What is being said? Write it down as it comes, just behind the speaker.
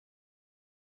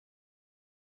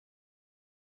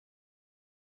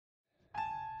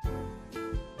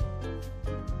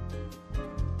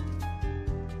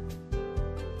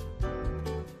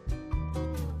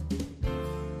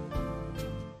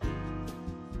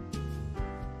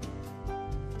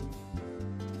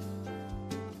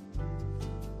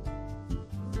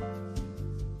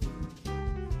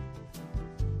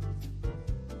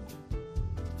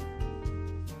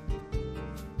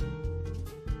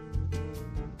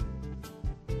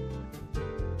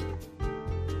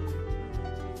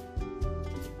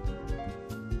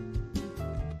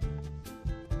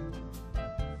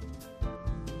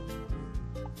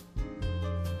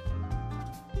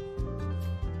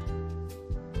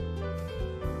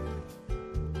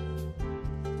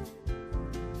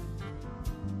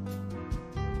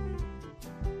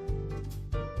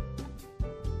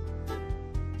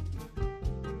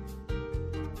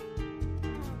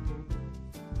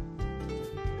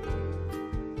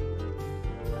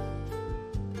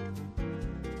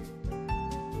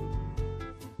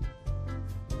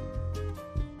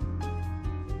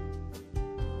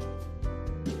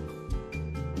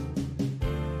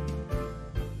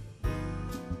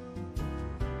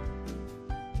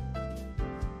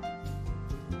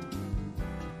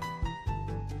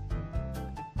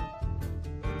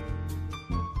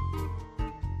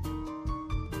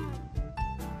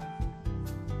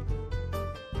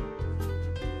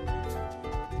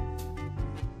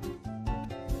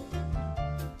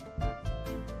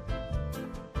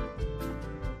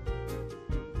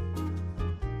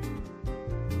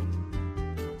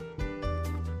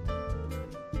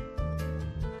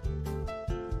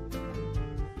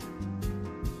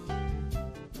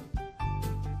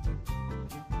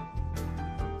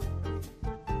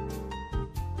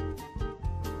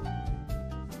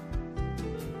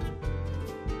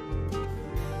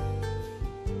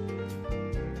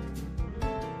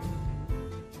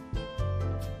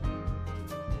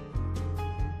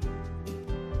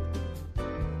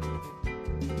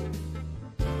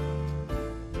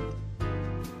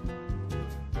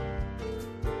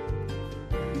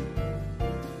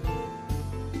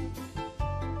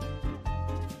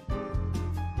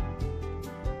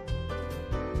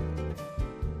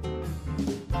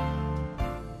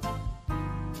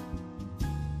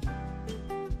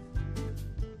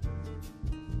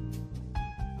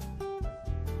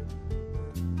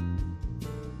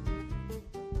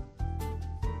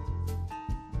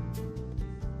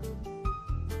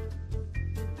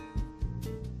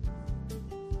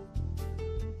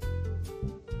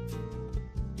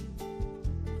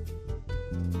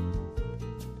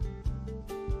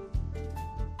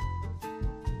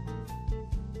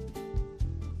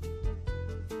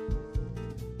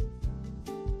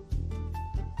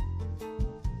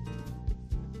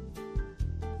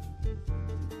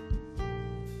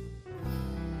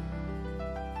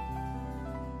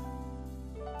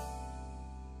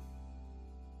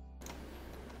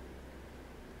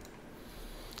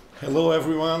Hello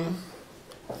everyone,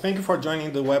 thank you for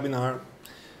joining the webinar.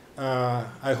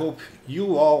 I hope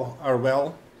you all are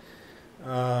well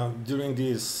during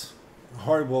these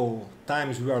horrible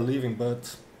times we are living,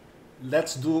 but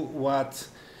let's do what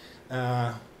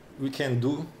we can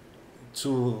do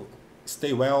to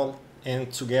stay well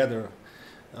and together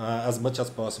as much as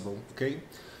possible, okay?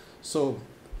 So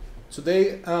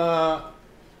today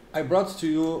I brought to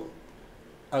you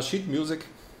a sheet music.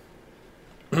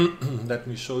 Let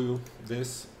me show you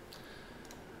this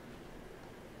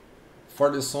for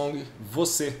the song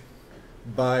Você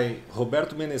by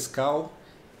Roberto Menescal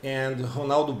and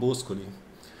Ronaldo Boscoli.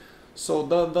 So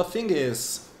the thing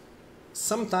is,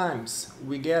 sometimes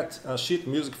we get a sheet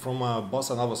music from a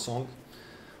bossa nova song,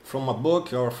 from a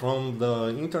book or from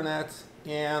the internet,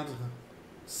 and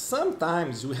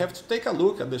sometimes we have to take a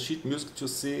look at the sheet music to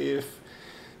see if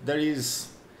there is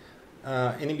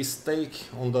any mistake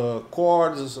on the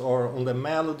chords or on the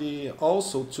melody,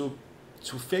 also to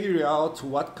figure out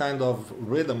what kind of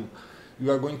rhythm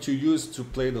you are going to use to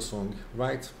play the song,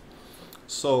 right?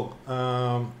 So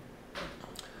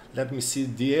let me see,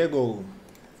 Diego.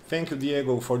 Thank you,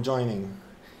 Diego, for joining.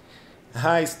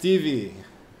 Hi, Stevie.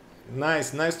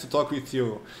 Nice to talk with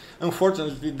you.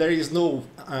 Unfortunately, there is no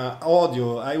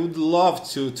audio. I would love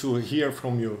to hear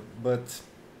from you, but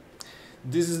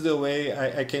this is the way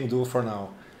I can do for now.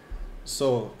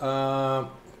 So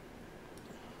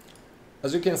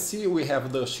as you can see, we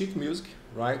have the sheet music,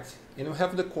 right? And we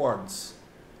have the chords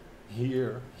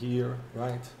here,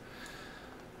 right?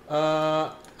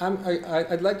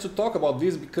 I'd like to talk about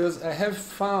this because I have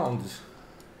found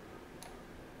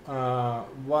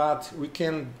what we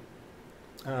can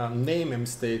name a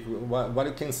mistake, what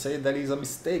you can say that is a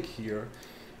mistake here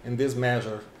in this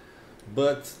measure.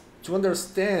 But to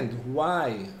understand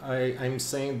why I'm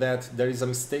saying that there is a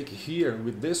mistake here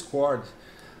with this chord,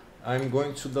 I'm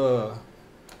going to the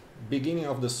beginning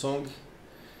of the song,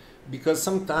 because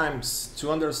sometimes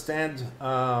to understand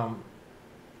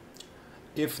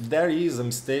if there is a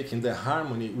mistake in the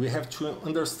harmony, we have to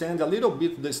understand a little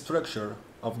bit the structure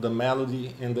of the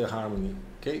melody and the harmony,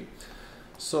 okay?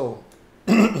 So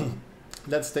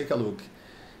let's take a look.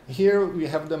 Here we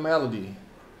have the melody,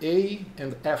 A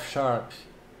and F sharp,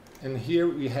 and here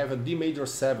we have a D major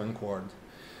 7 chord.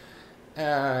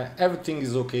 Everything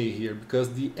is okay here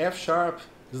because the F sharp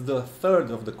is the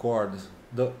third of the chord.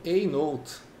 The A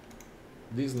note,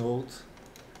 this note,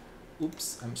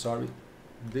 oops, I'm sorry,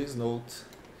 this note,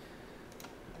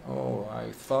 oh, I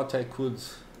thought I could,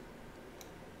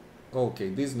 okay,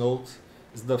 this note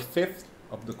is the fifth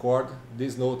of the chord,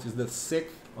 this note is the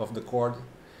sixth of the chord,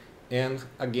 and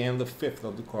again the fifth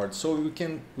of the chord. So we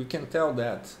can tell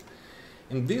that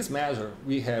in this measure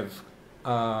we have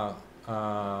a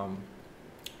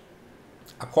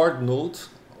chord note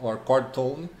or chord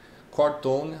tone,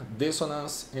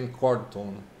 dissonance, and chord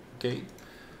tone. Okay,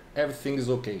 everything is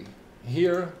okay.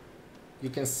 Here you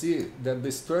can see that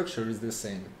the structure is the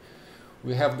same.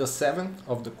 We have the seventh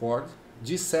of the chord.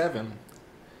 G7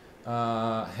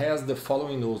 has the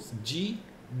following notes: G,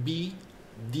 B,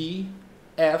 D,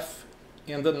 F,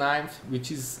 and the ninth,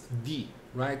 which is D,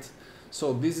 right?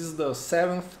 So this is the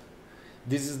seventh,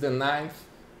 this is the ninth,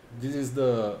 this is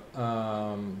the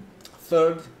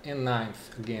third and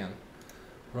ninth again,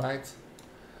 right?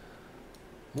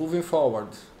 Moving forward,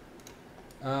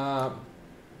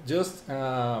 just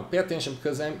pay attention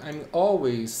because I'm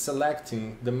always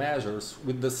selecting the measures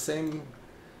with the same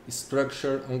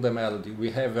structure on the melody.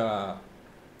 We have a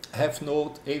half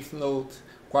note, eighth note,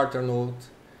 quarter note,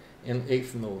 and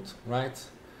eighth note, right?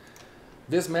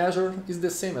 This measure is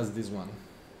the same as this one.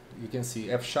 You can see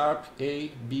F sharp,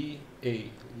 A, B, A.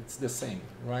 It's the same,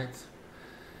 right?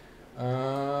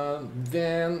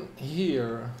 Then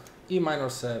here, E minor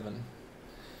 7.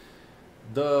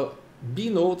 The B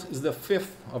note is the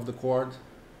fifth of the chord.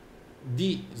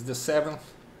 D is the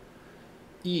seventh.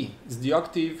 E is the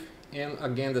octave, and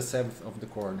again the seventh of the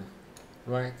chord,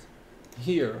 right?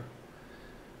 Here,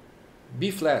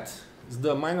 B flat is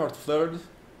the minor third,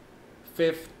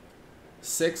 fifth,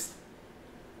 sixth,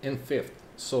 and fifth.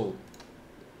 So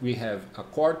we have a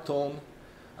chord tone,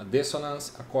 a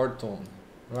dissonance, a chord tone,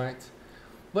 right?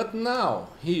 But now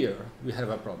here we have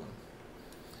a problem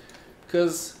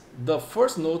because the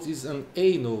first note is an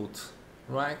A note,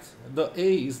 right? The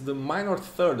A is the minor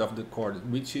third of the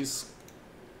chord, which is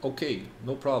okay,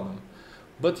 no problem.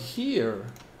 But here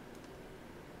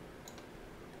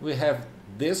we have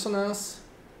dissonance,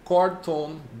 chord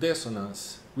tone,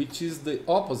 dissonance, which is the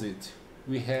opposite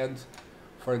we had,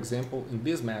 for example, in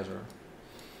this measure.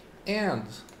 And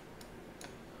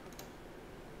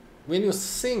when you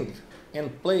sing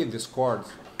and play this chord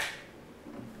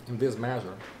in this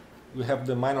measure, we have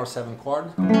the minor 7 chord,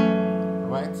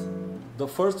 right? The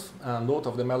first note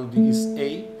of the melody is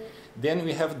A, then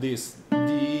we have this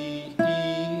D,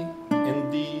 E,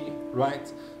 and D,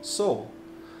 right? So,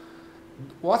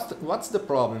 what's the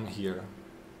problem here?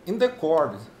 In the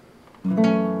chord,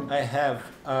 I have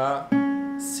a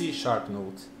C sharp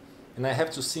note, and I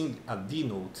have to sing a D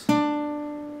note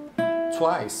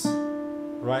twice,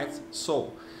 right?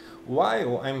 So,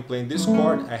 while I'm playing this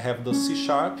chord, I have the C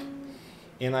sharp,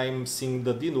 and I'm singing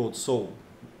the D note. So,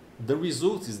 the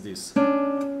result is this: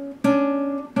 the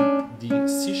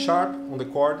C sharp on the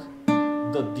chord,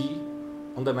 the D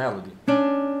on the melody,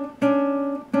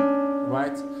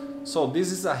 right? So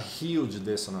this is a huge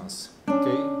dissonance,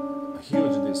 okay? A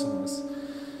huge dissonance.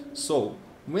 So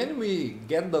when we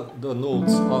get the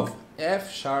notes of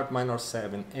F sharp minor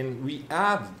 7 and we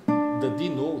add the D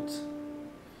note,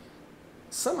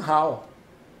 somehow,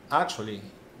 actually,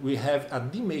 we have a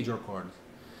D major chord.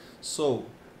 So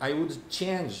I would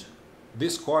change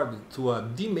this chord to a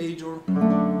D major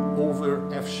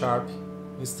over F sharp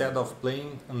instead of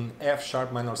playing an F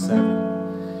sharp minor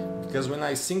 7. Because when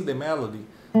I sing the melody,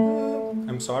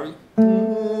 I'm sorry,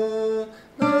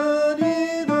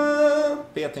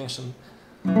 pay attention.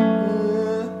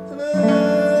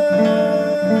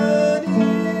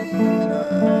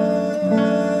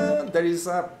 There is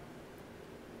a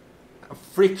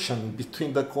friction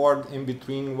between the chord and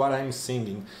between what I'm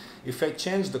singing. If I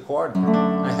change the chord,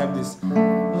 I have this.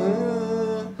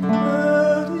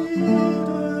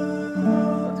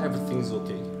 Everything is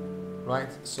okay, right?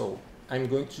 So I'm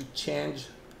going to change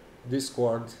this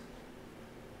chord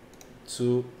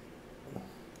to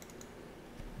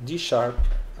D sharp,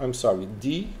 I'm sorry,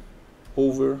 D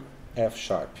over F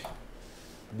sharp,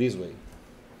 this way,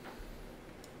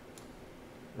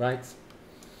 right?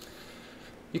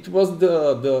 It was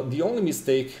the only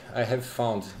mistake I have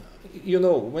found. You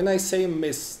know, when I say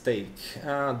mistake,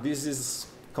 this is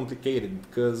complicated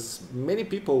because many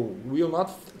people will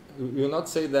not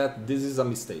say that this is a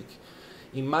mistake.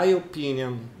 In my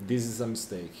opinion, this is a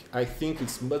mistake. I think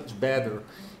it's much better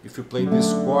if you play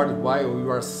this chord while you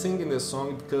are singing the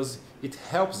song, because it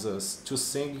helps us to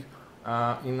sing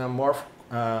in a more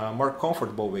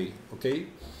comfortable way, okay?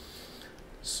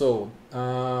 So,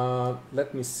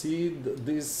 let me see,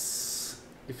 this,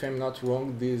 if I'm not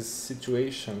wrong, this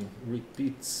situation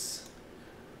repeats.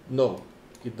 No,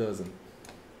 it doesn't.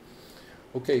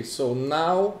 Okay, so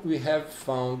now we have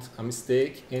found a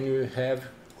mistake and we have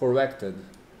corrected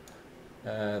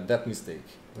that mistake,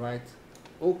 right?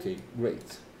 Okay,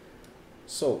 great.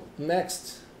 So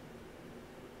next,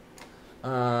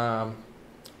 does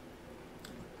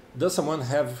someone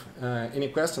have any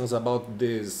questions about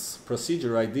this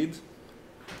procedure I did?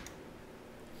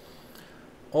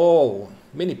 Oh,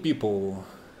 many people.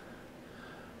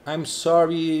 I'm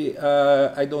sorry,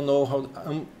 I don't know how.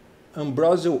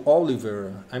 Ambrosio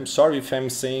Oliver, I'm sorry if I'm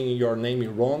saying your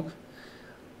name wrong.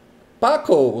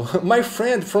 Paco, my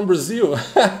friend from Brazil.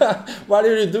 What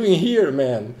are you doing here,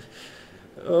 man?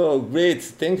 Oh, great.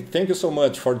 Thank you so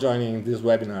much for joining this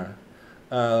webinar.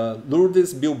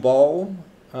 Lourdes Bilbao.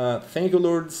 Thank you,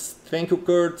 Lourdes. Thank you,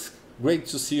 Kurt. Great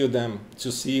to see you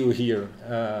here.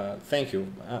 Thank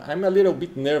you. I'm a little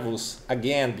bit nervous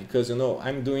again because, you know,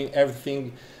 I'm doing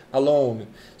everything alone.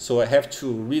 So I have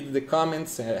to read the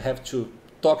comments, I have to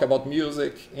talk about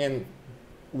music, and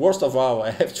worst of all,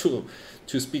 I have to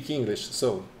speak English.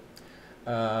 So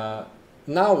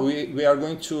now we are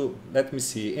going to, let me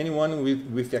see, anyone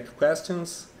with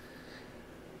questions?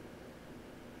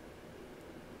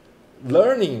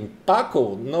 Learning,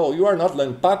 Paco? No, you are not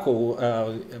learning. Paco,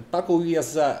 Paco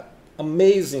is an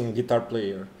amazing guitar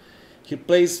player. He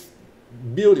plays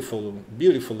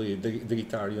beautifully the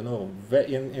guitar, you know,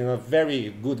 in a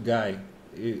very good guy.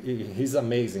 He's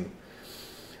amazing.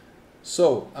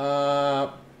 So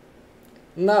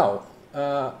now,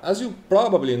 as you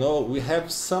probably know, we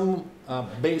have some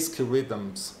basic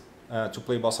rhythms to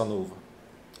play bossa nova,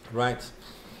 right?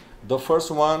 The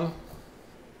first one,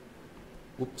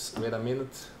 oops, wait a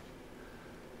minute.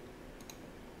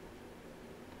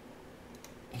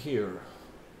 Here,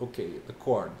 okay, the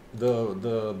chord,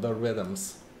 the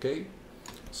rhythms, okay?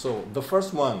 So the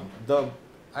first one,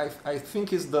 I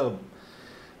think is the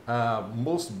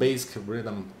most basic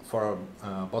rhythm for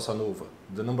bossa nova,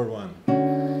 the number one,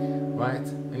 right?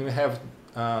 And we have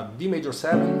D major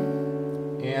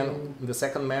 7, and in the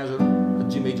second measure, a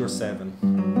G major 7.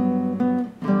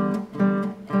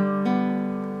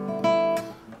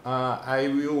 I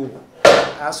will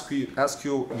ask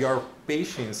you your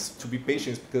patience, to be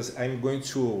patient, because I'm going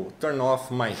to turn off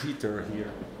my heater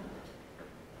here.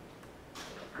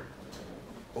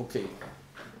 Okay.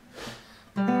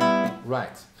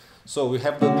 Right. So we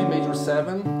have the D major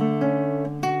 7,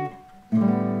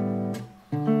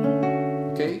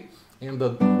 okay, and the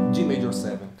G major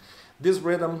 7. This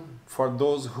rhythm, for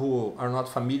those who are not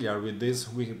familiar with this,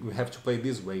 we have to play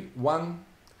this way. 1,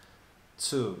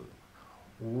 2,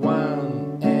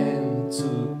 1 and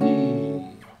 2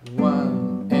 E,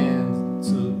 1 and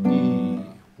 2 E,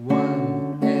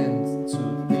 1 and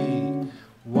 2 E,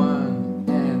 1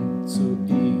 and 2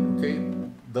 E, okay?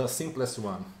 The simplest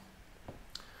one.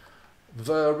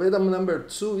 The rhythm number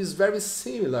 2 is very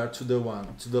similar to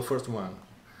the first one.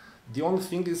 The only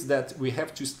thing is that we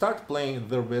have to start playing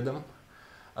the rhythm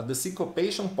at the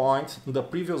syncopation point in the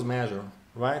previous measure,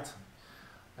 right?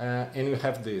 And we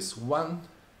have this 1,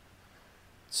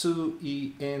 2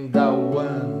 E and a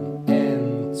 1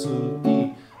 and 2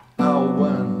 E, a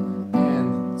 1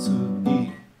 and 2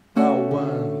 E, a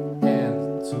 1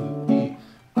 and 2 E,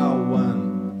 a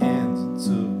 1 and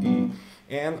 2 E.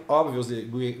 And obviously,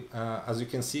 we, as you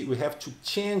can see, we have to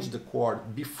change the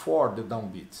chord before the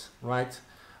downbeat, right?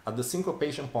 At the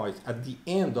syncopation point, at the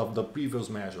end of the previous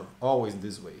measure, always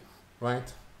this way,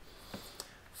 right?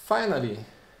 Finally,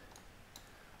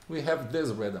 we have this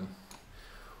rhythm,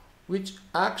 which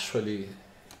actually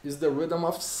is the rhythm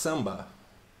of samba,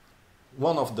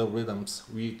 one of the rhythms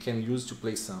we can use to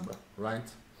play samba,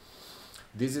 right?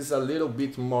 This is a little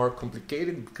bit more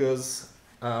complicated because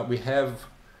we have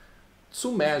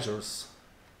two measures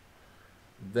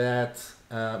that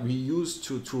we use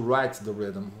to write the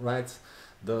rhythm, right?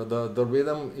 The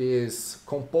rhythm is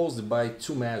composed by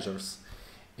two measures,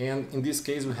 and in this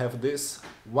case we have this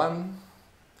 1,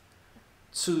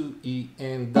 2 E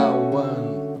and a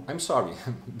 1, I'm sorry,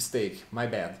 mistake, my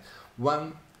bad,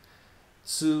 1,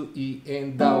 2 E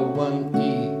and a 1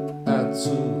 E, a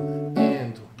 2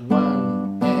 and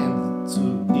 1 and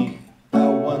 2 E, a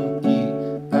 1 E,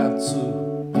 a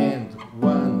 2 and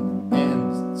 1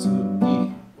 and 2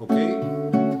 E, okay?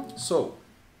 So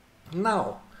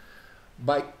now,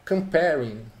 by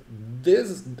comparing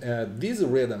these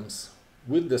rhythms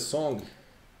with the song,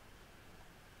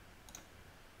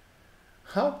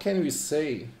 how can we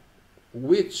say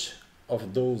which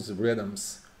of those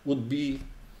rhythms would be,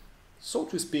 so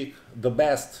to speak, the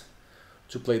best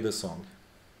to play the song?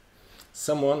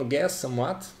 Someone guess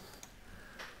somewhat?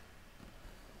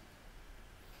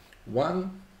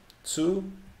 1,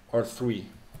 2, or 3?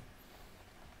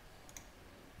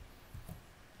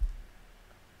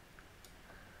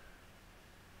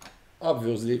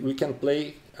 Obviously, we can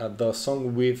play the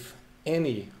song with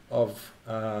any of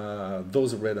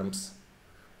those rhythms,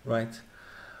 right?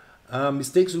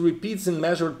 Mistakes repeats in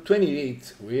measure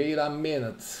 28. Wait a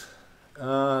minute.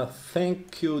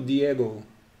 Thank you, Diego.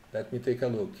 Let me take a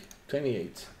look.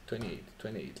 28, 28,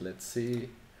 28. Let's see.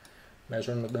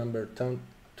 Measure number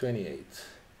 28.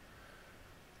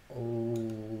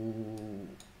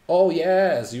 Oh,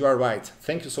 yes, you are right.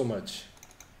 Thank you so much.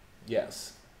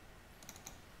 Yes.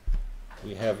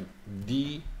 We have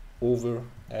D over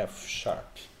F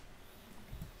sharp.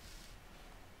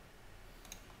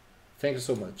 Thank you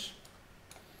so much.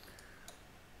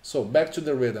 So back to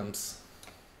the rhythms.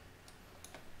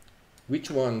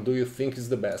 Which one do you think is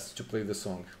the best to play the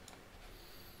song?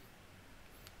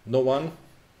 No one?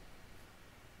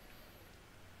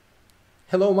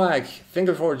 Hello Mike, thank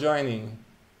you for joining.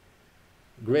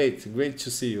 Great, great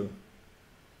to see you.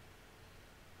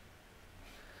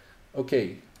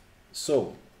 Okay.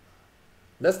 So,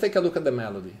 let's take a look at the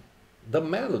melody. The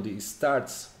melody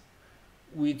starts,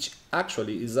 which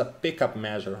actually is a pickup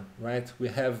measure, right? We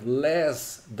have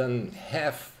less than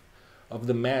half of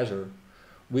the measure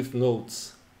with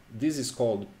notes. This is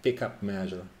called pickup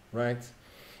measure, right?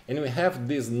 And we have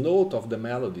this note of the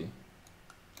melody,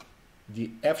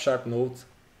 the F sharp note,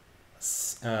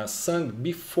 sung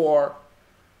before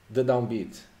the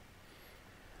downbeat.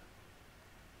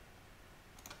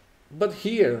 But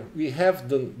here we have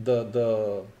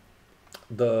the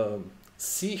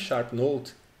C sharp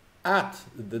note at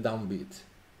the downbeat.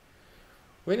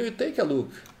 When we take a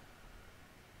look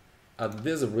at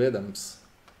these rhythms,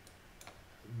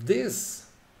 this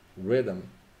rhythm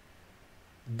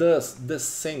does the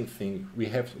same thing. We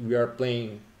are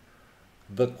playing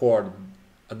the chord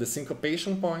at the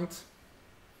syncopation point.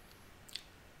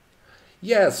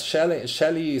 Yes,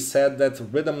 Shelley said that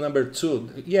rhythm number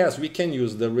 2. Yes, we can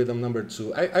use the rhythm number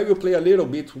 2. I will play a little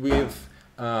bit with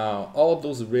all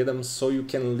those rhythms so you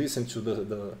can listen to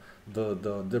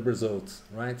the results,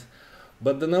 right?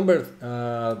 But the number,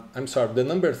 the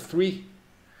number 3,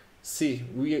 see,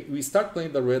 we start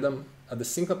playing the rhythm at the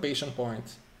syncopation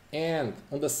point, and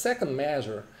on the second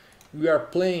measure, we are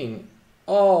playing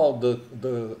all the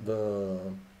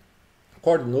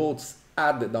chord notes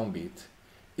add the downbeat.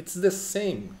 It's the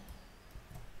same.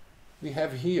 We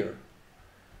have here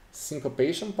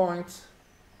syncopation point,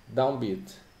 downbeat,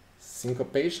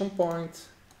 syncopation point,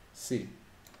 C,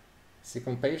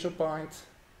 syncopation point,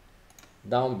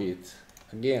 downbeat,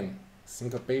 again,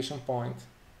 syncopation point,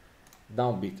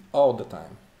 downbeat, all the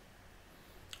time.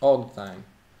 All the time.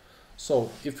 So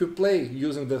if you play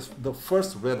using the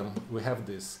first rhythm, we have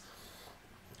this.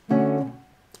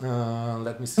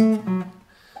 Let me see.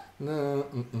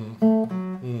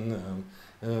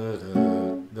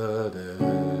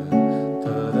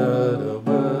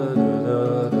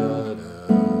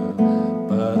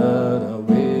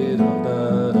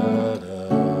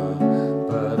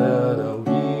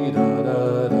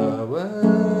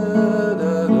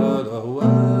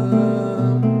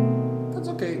 That's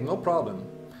okay, no problem.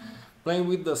 Playing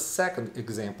with the second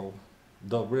example,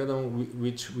 the rhythm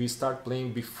which we start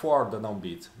playing before the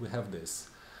downbeat, we have this.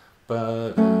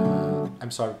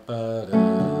 I'm sorry.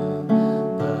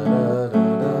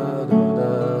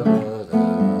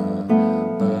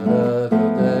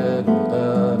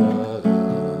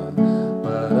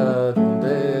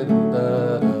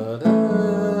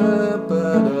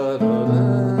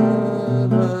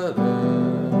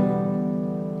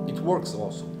 It works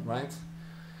also, right?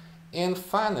 And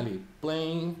finally,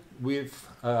 playing with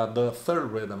the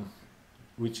third rhythm,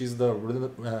 which is the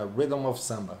rhythm of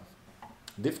samba.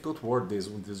 Difficult word this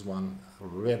one,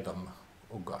 rhythm.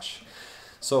 Oh gosh.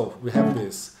 So we have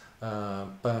this.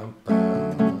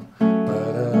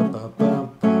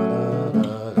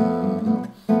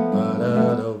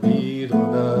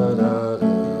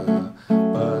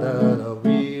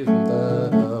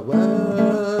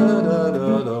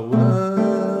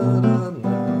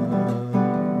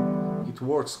 It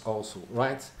works also,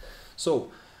 right? So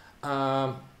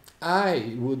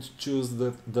I would choose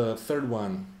the third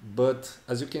one, but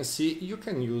as you can see, you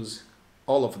can use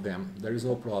all of them. There is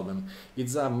no problem.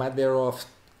 It's a matter of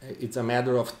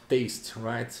taste,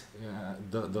 right?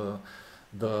 The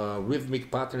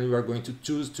rhythmic pattern you are going to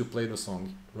choose to play the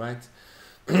song, right?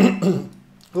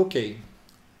 Okay.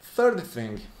 Third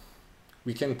thing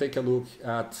we can take a look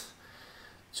at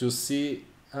to see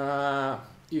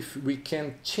if we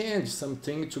can change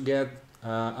something to get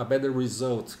a better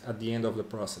result at the end of the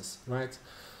process, right?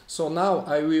 So now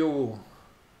I will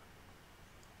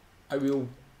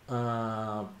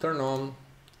turn on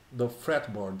the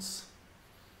fretboards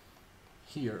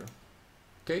here,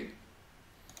 okay?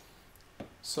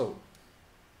 So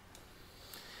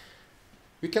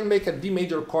we can make a D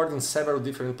major chord in several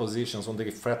different positions on the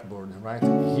fretboard, right?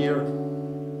 Here,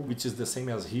 which is the same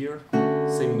as here,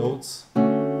 same notes,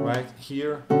 right?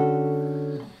 Here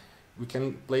we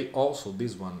can play also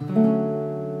this one,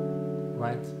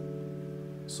 right?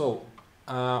 So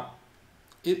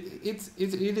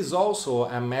it is also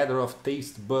a matter of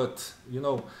taste, but you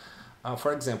know,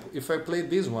 for example, if I play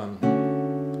this one,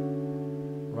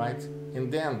 right,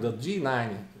 and then the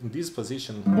G9 in this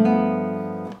position,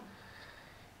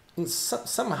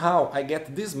 somehow I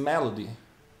get this melody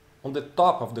on the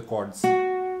top of the chords,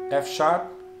 F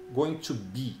sharp going to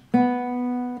B,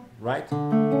 right?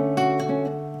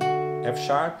 F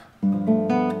sharp,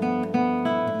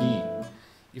 B.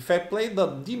 If I play the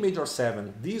D major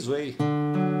 7 this way,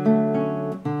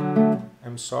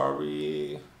 I'm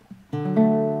sorry,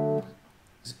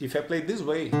 if I play this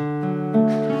way,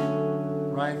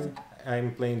 right,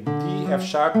 I'm playing D, F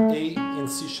sharp, A and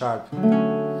C sharp,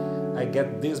 I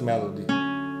get this melody.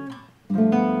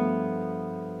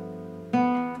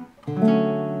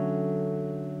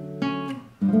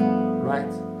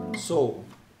 Right? So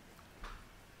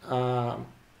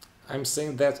I'm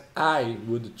saying that I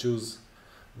would choose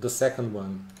the second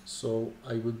one. So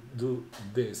I would do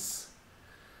this.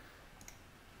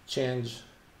 Change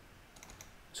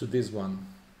to this one.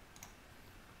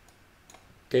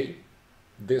 Okay?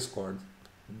 This chord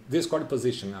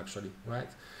position actually, right?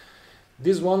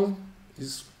 This one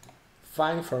is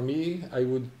fine for me. I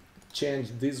would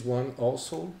change this one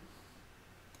also.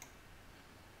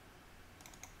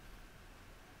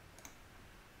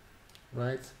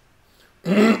 Right?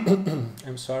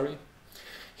 I'm sorry.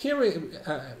 Here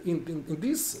in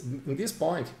this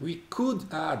point we could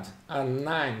add a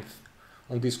ninth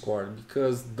on this chord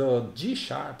because the G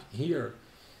sharp here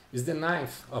is the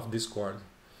ninth of this chord.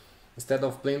 Instead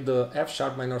of playing the F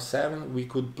sharp minor 7, we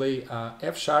could play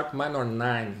F sharp minor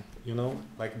 9, you know,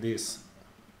 like this.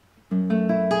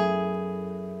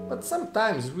 But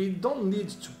sometimes we don't need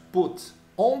to put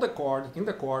on the chord, in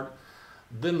the chord,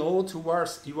 the note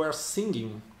you are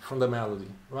singing from the melody,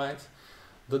 right?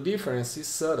 The difference is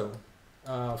subtle.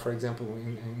 For example,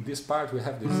 in this part we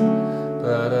have this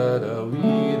da da da we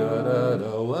da da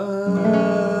da wa,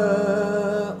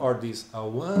 or this a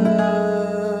wa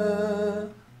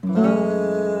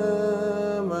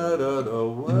ma da da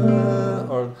wa,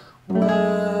 or wa.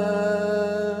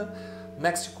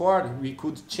 Next chord we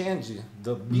could change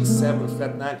the B7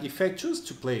 flat 9. If I choose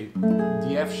to play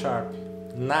the F sharp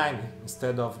 9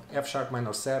 instead of F sharp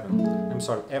minor 7, I'm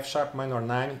sorry, F sharp minor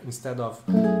 9 instead of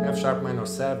F sharp minor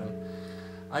 7,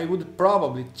 I would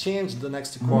probably change the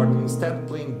next chord. Instead of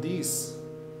playing this,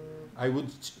 I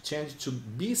would change to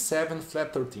B7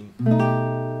 flat 13.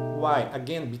 Why?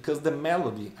 Again, because the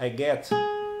melody I get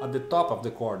at the top of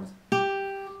the chord.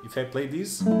 If I play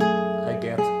this, I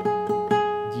get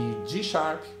the G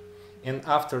sharp, and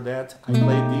after that I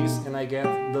play this and I get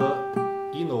the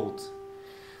E note.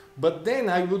 But then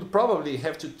I would probably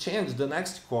have to change the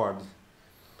next chord.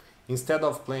 Instead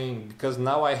of playing, because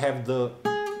now I have the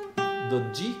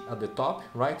G at the top,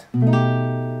 right?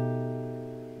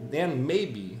 Then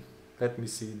maybe, let me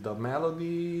see, the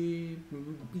melody,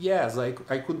 yes, I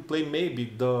could play maybe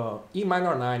the E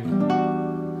minor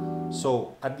 9.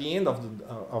 So at the end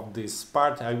of this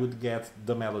part I would get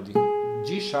the melody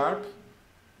G sharp,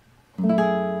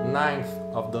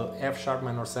 9th of the F sharp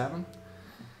minor 7,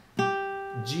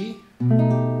 G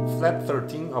flat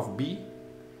 13 of B,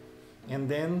 and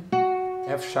then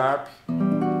F sharp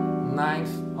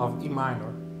 9th of E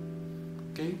minor.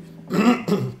 Okay.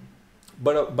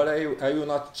 but I will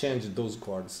not change those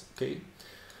chords. Okay.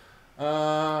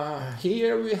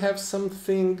 Here we have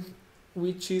something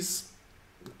which is,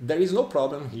 there is no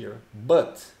problem here,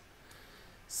 but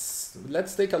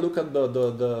let's take a look at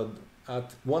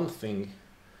at one thing.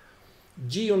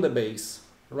 G on the bass,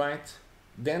 right?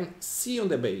 Then C on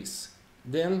the bass,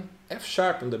 then F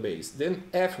sharp on the bass, then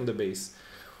F on the bass.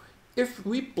 If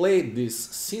we play this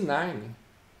C9,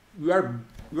 we are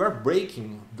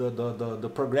breaking the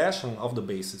progression of the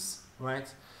basses, right?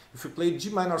 If we play G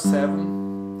minor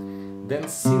 7, then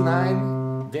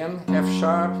C9, then F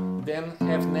sharp, then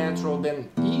F natural, then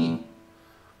E,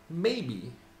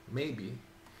 maybe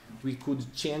we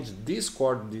could change this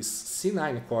chord, this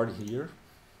C9 chord here,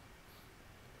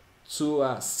 to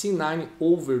a C9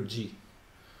 over G,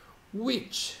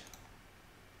 which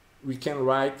we can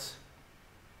write,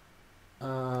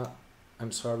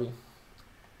 I'm sorry,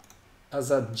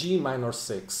 as a G minor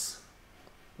 6.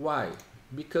 Why?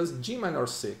 Because G minor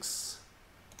 6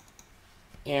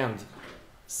 and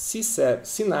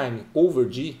C9 over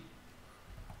G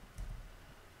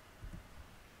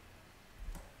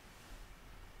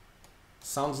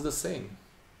sounds the same,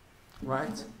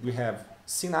 right? We have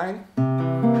C9,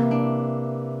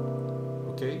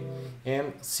 okay,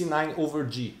 and C9 over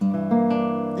G.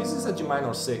 This is a G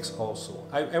minor 6 also.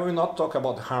 I will not talk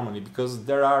about harmony because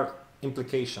there are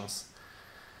implications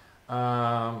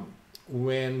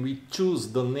when we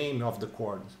choose the name of the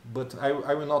chord, but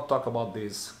I will not talk about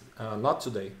this, not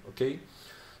today, okay?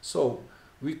 So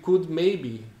we could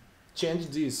maybe change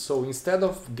this. So instead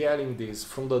of getting this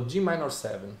from the G minor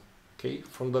 7, okay,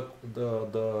 from the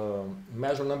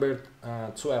measure number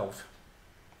 12,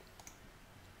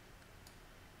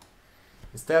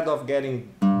 instead of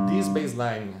getting this bass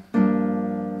line,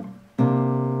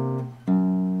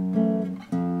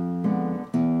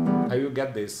 I will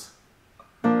get this.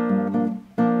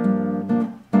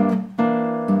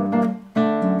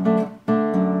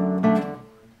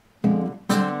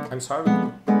 I'm sorry.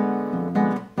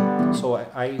 So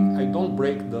I don't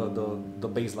break the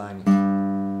bass line.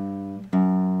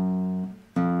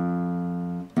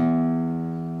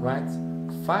 Right?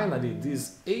 Finally,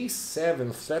 this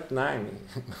A7 flat 9,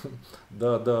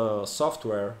 the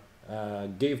software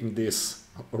gave me this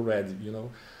already, you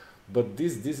know, but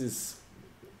this is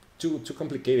too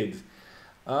complicated.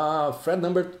 Fret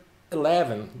number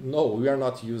 11, no, we are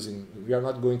not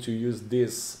going to use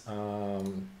this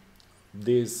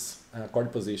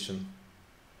chord position.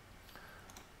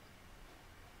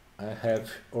 I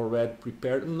have already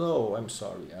prepared. No, I'm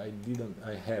sorry,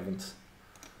 I haven't.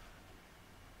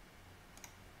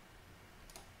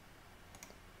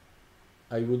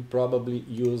 I would probably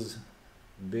use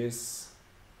this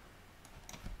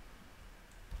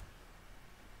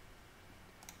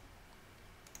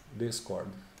chord.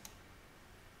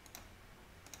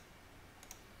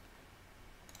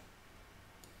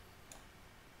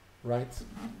 Right?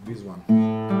 This one.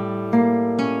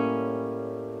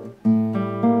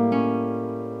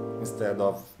 Instead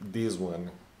of this one.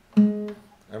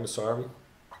 I'm sorry.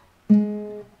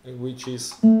 Which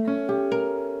is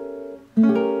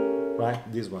right,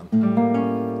 this one.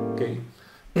 Okay.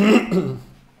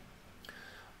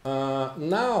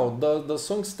 now the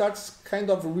song starts kind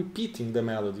of repeating the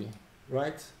melody,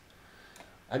 right?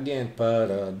 Again,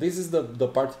 this is the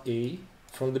part A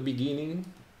from the beginning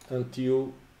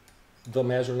until the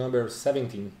measure number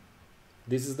 17.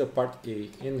 This is the part A,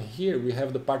 and here we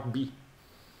have the part B.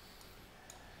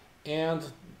 And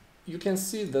you can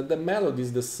see that the melody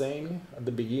is the same at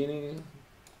the beginning,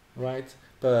 right?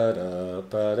 Now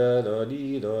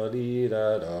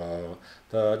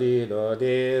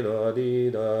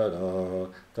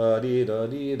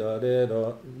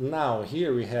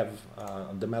here we have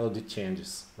the melody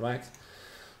changes, right?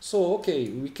 So okay,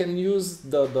 we can use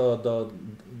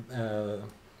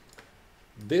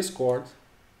this chord,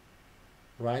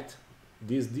 right?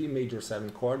 This D major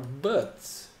 7 chord,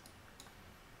 but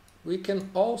we can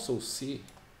also see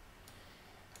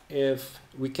if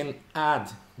we can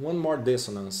add one more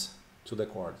dissonance to the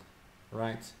chord,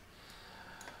 right?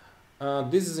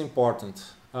 This is important.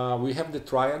 We have the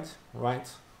triad, right?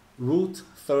 Root,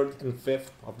 third and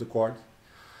fifth of the chord.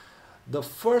 The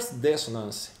first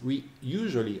dissonance we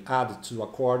usually add to a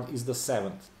chord is the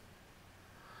seventh.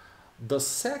 The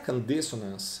second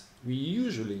dissonance we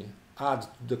usually add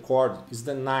to the chord is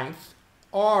the ninth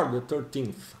or the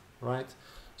 13th, right?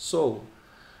 So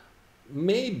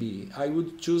maybe I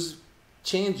would choose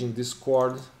changing this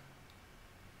chord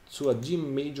to a G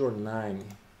major 9.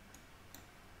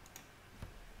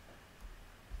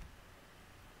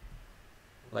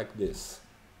 Like this.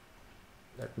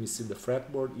 Let me see the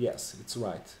fretboard. Yes, it's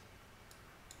right.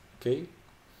 Okay.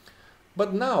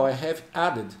 But now I have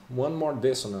added one more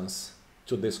dissonance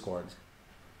to this chord.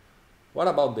 What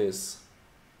about this?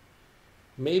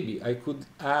 Maybe I could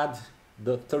add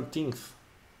the 13th,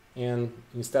 and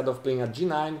instead of playing a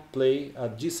G9, play a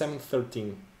G7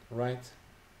 13, right?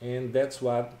 And that's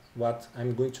what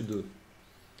I'm going to do.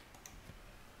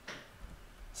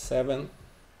 7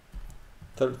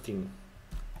 13.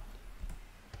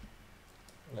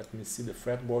 Let me see the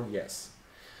fretboard. Yes.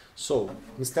 So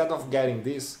instead of getting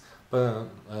this, I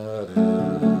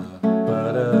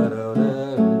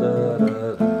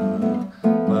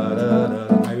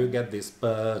will get this.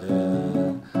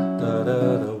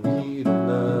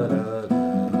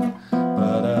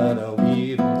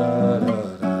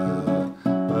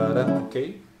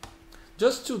 Okay,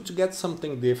 just to get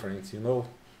something different, you know,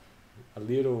 a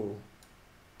little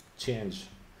change.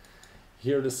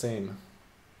 Here the same.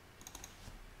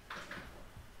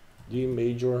 D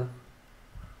major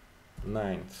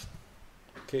 9th.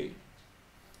 Okay.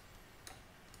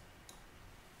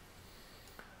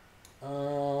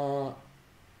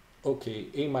 Okay,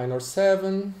 A minor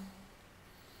 7,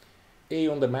 A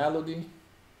on the melody.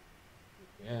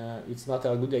 It's not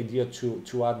a good idea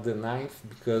to add the 9th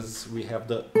because we have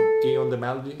the A on the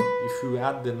melody. If we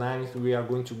add the 9th, we are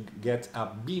going to get a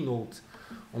B note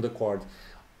on the chord.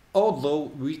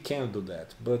 Although we can do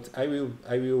that, but I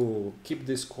will keep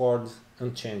this chord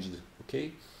unchanged.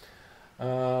 Okay.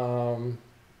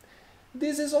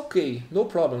 This is okay, no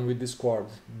problem with this chord,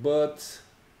 but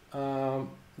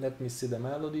let me see the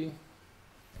melody.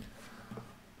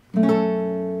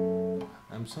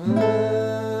 I'm sorry.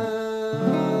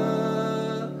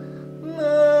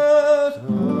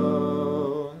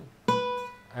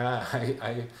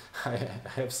 I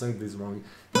have sung this wrong.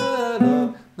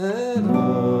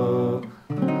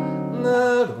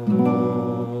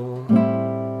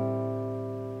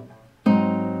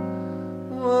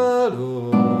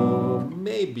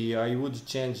 Maybe I would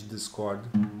change this chord,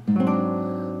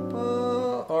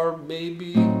 or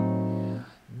maybe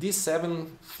D7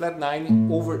 flat 9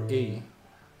 over A.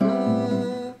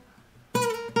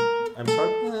 I'm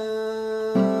sorry.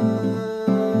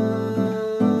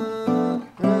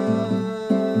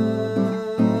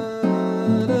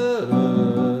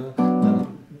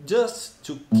 Just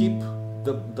to keep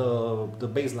the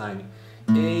bass line.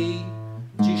 A,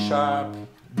 G sharp,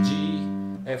 G,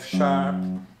 F sharp,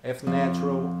 F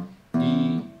natural,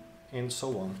 E, and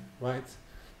so on, right?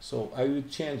 So I will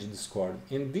change this chord,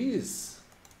 and this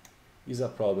is a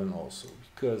problem also,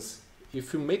 because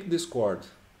if you make this chord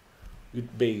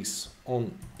with bass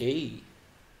on A,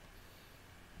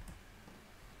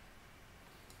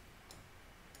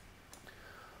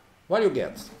 what you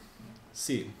get?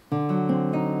 See,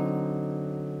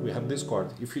 we have this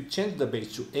chord. If you change the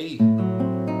bass to A,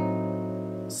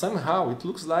 somehow it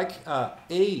looks like a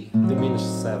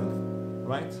diminished 7th,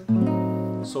 right?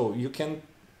 So you can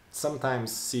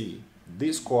sometimes see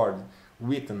this chord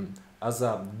written as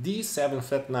a D7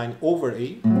 flat 9 over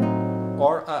A,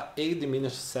 or a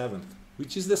diminished 7th,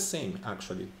 which is the same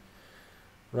actually,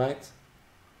 right?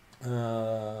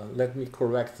 Let me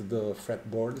correct the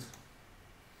fretboard.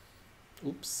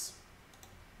 Oops.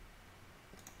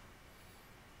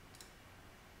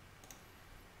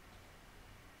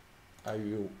 I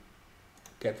will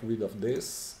get rid of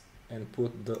this and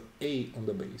put the A on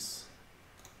the bass,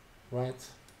 right?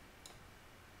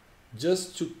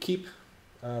 Just to keep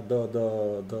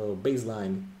the bass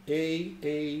line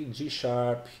A, G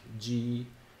sharp, G,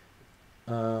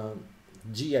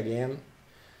 G again,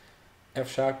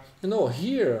 F sharp. You know,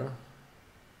 here,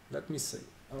 let me see.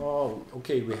 Oh,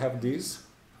 okay, we have this.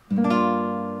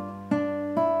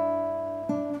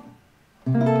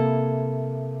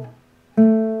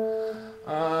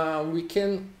 We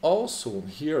can also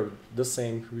hear the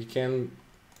same. We can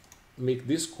make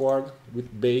this chord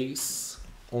with bass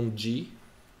on G,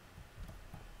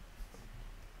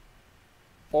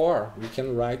 or we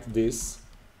can write this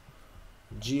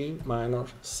G minor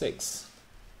 6,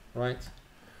 right?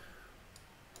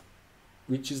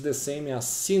 Which is the same as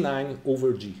C9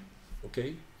 over G,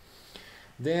 okay?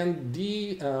 Then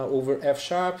D over F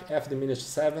sharp, F diminished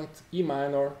 7th, E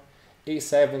minor,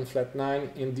 A7 flat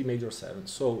 9, and D major 7.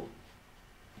 So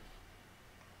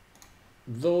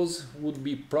those would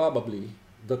be probably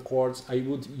the chords I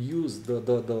would use,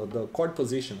 the chord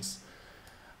positions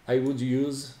I would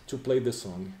use to play the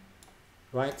song,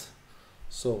 right?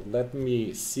 So let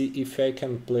me see if I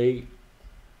can play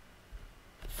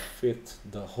fit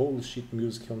the whole sheet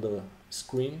music on the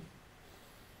screen.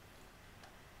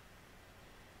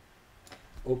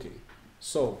 Okay,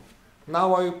 so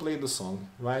now I will play the song,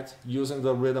 right? Using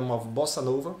the rhythm of bossa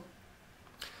nova.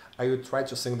 I will try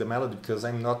to sing the melody because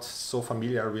I'm not so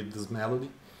familiar with this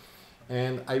melody.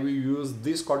 And I will use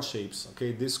these chord shapes,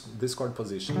 okay? These chord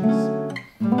positions.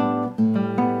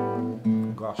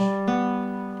 Gosh.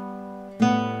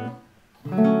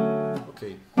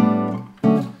 Okay.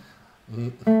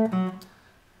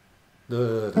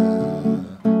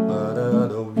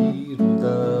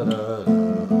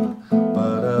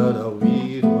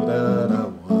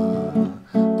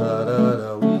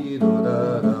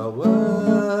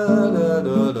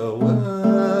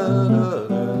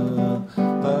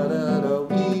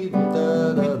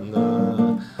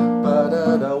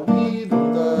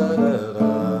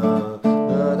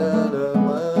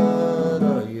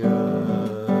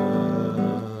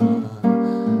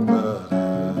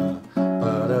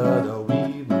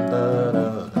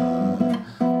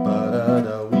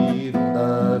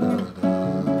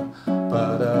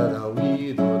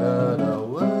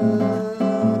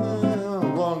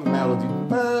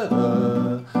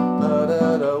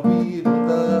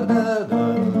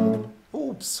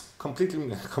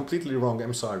 Completely wrong,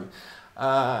 I'm sorry.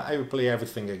 I will play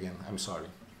everything again, I'm sorry.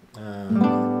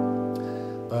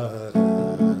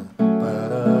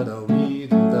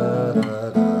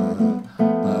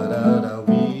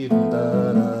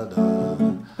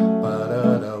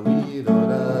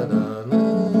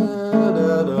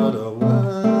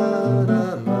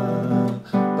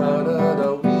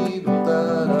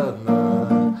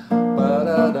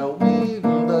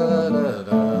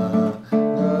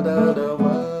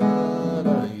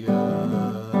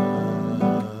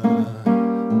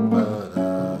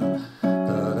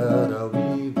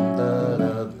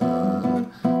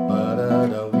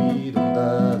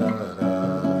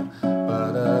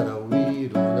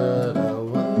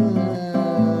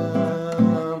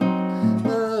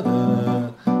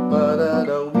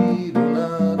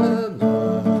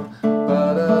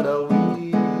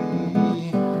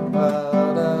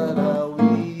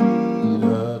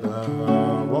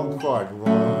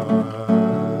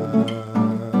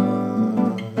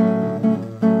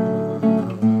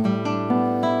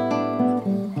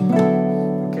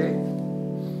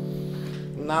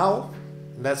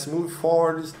 Let's move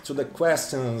forward to the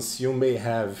questions you may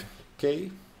have,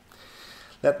 okay?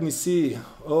 Let me see.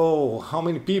 Oh, how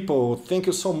many people? Thank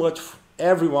you so much,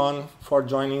 everyone, for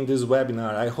joining this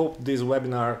webinar. I hope this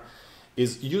webinar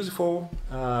is useful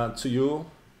to you,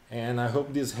 and I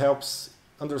hope this helps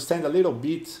understand a little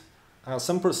bit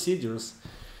some procedures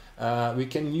we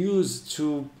can use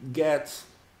to get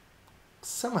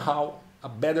somehow a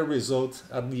better result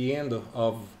at the end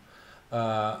of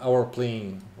our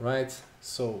playing, right?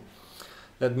 So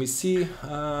let me see.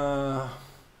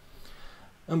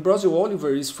 Ambrosio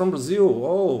Oliver is from Brazil.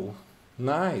 Oh,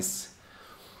 nice.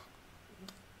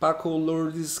 Paco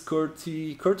Lourdes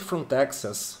Curti from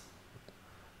Texas.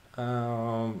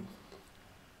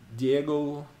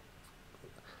 Diego,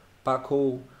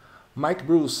 Paco, Mike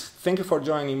Bruce. Thank you for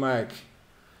joining, Mike.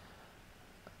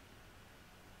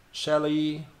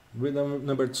 Shelly, rhythm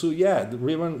number 2. Yeah, the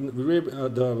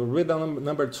rhythm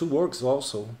number 2 works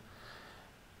also.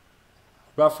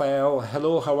 Rafael,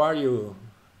 hello, how are you?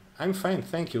 I'm fine,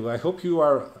 thank you. I hope you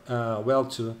are well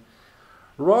too.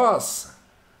 Ross,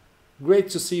 great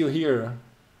to see you here.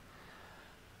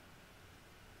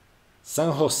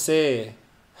 San Jose,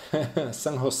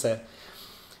 San Jose.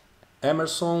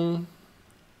 Emerson,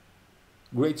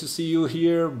 great to see you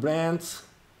here. Brent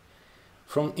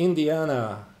from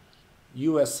Indiana,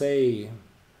 USA.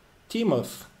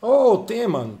 Timoth, oh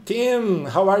Tim,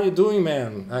 how are you doing,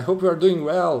 man? I hope you are doing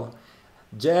well.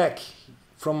 Jack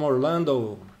from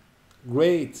Orlando,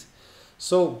 great.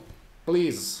 So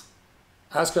please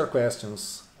ask your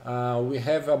questions. We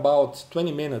have about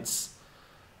 20 minutes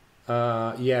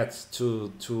yet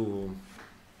to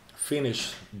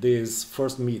finish this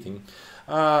first meeting.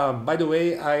 By the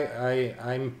way,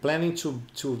 I'm planning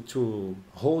to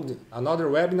hold another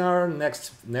webinar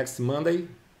next Monday,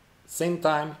 same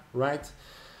time, right?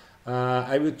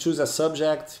 I will choose a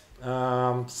subject.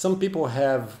 Some people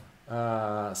have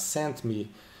sent me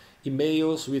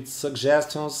emails with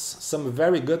suggestions, some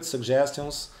very good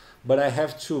suggestions, but I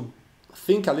have to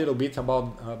think a little bit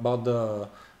about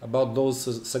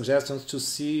those suggestions to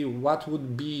see what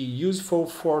would be useful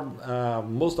for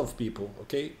most of people.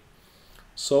 Okay,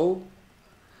 so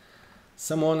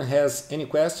someone has any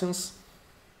questions?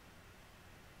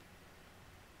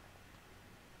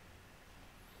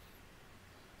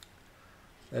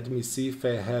 Let me see if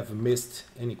I have missed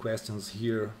any questions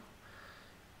here.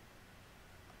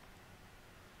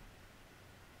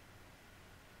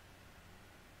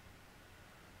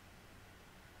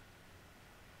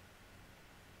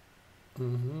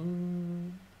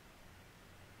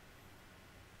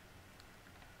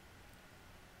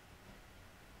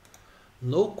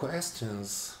 No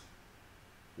questions.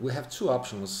 We have two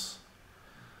options.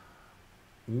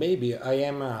 Maybe I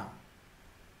am a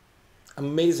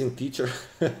amazing teacher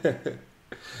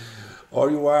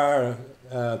or you are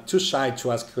too shy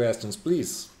to ask questions.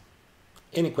 Please,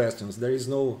 any questions. There is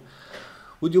no,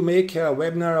 would you make a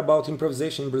webinar about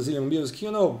improvisation in Brazilian music?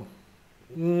 You know,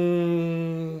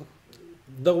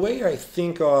 the way I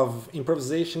think of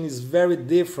improvisation is very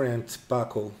different,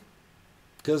 Paco,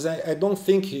 because I don't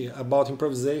think about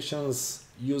improvisations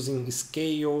using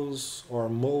scales or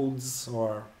modes,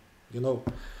 or, you know,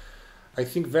 I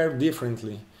think very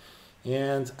differently.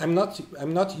 And I'm not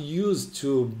used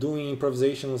to doing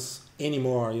improvisations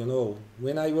anymore, you know.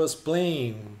 When I was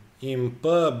playing in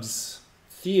pubs,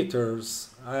 theaters,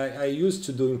 I used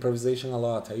to do improvisation a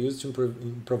lot. I used to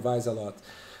improvise a lot,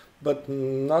 but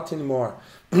not anymore.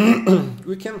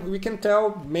 We can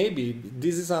tell maybe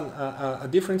this is a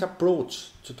different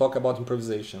approach to talk about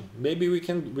improvisation. Maybe we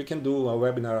can do a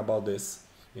webinar about this,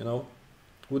 you know.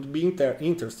 Would be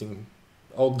interesting.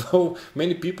 Although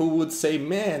many people would say,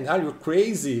 man, are you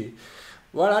crazy?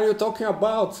 What are you talking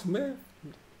about? Man?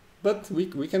 But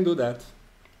we can do that.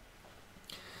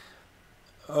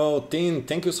 Oh, Tim,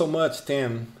 thank you so much,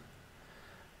 Tim.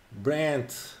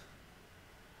 Brent,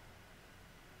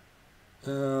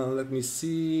 let me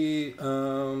see.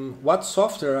 What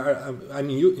software I'm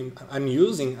using? I'm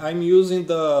using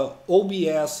the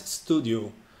OBS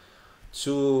Studio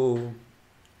to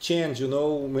change, you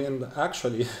know, when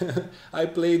actually I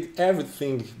played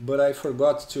everything, but I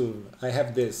forgot to. I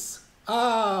have this.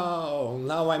 Oh,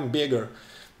 now I'm bigger.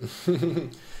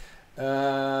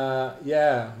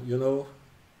 Yeah, you know,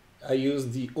 I use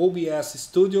the OBS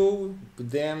Studio.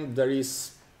 Then there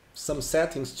is some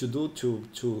settings to do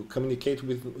to communicate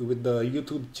with the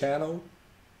YouTube channel,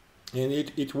 and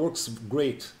it works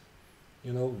great,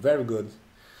 you know, very good.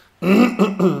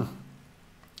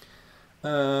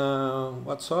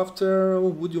 What software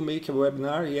would you make a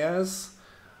webinar? Yes.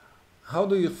 How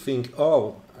do you think?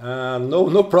 Oh,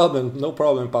 no problem, no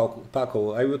problem,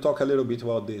 Paco. I will talk a little bit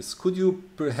about this. Could you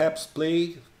perhaps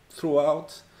play through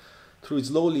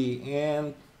slowly,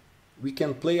 and we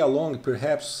can play along?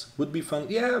 Perhaps would be fun.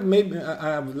 Yeah, maybe.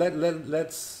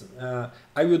 Let's.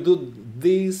 I will do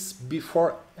this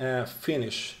before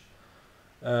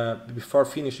before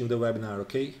finishing the webinar.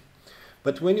 Okay.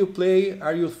 But when you play,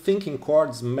 are you thinking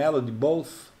chords, melody,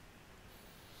 both?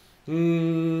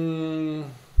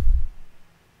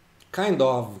 Kind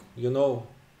of, you know.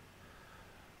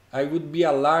 I would be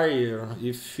a liar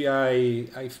if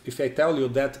I tell you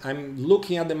that I'm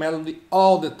looking at the melody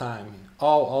all the time,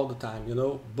 all the time, you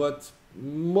know. But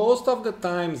most of the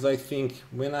times, I think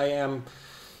when I am,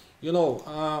 you know,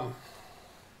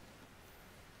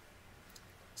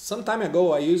 some time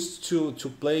ago I used to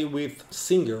play with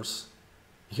singers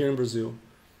here in Brazil,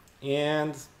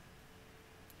 and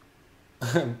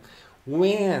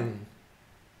when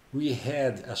we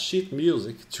had a sheet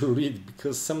music to read,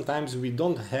 because sometimes we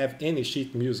don't have any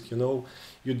sheet music, you know,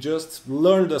 you just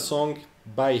learn the song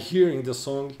by hearing the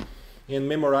song and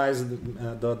memorize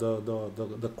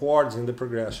the chords and the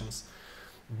progressions.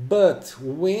 But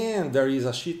when there is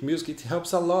a sheet music, it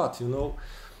helps a lot, you know.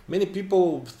 Many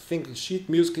people think sheet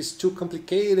music is too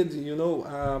complicated, you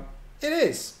know. It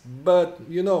is, but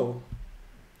you know,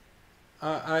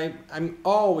 I'm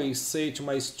always say to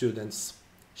my students,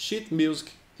 sheet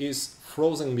music is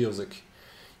frozen music,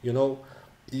 you know,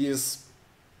 is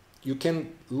you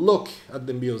can look at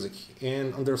the music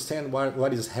and understand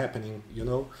what is happening, you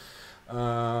know.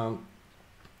 Um,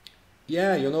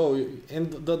 yeah, you know,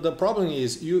 and the problem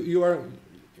is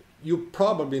you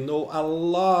probably know a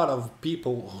lot of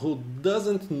people who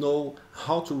doesn't know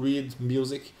how to read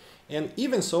music, and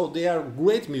even so they are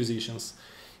great musicians,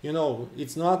 you know.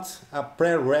 It's not a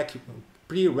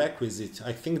prerequisite,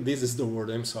 I think this is the word,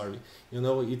 I'm sorry, you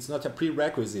know, it's not a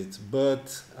prerequisite,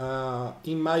 but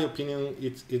in my opinion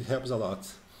it helps a lot.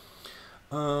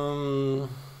 um,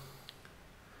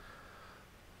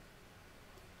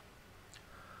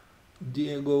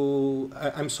 Diego,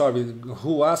 I'm sorry,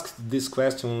 who asked this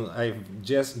question? I've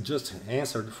just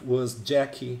answered was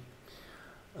Jackie.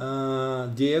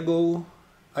 Diego,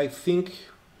 I think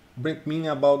bring me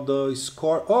about the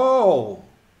score. Oh,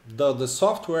 the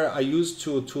software I use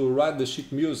to write the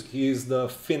sheet music is the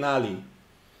Finale.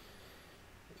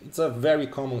 It's a very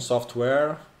common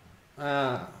software,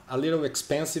 a little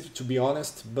expensive to be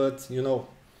honest, but you know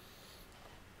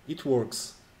it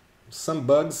works. Some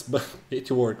bugs, but it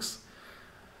works.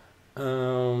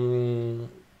 Um,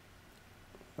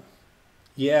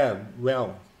 yeah,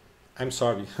 well, I'm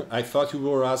sorry. I thought you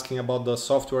were asking about the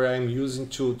software I'm using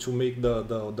to make the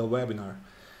webinar,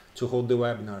 to hold the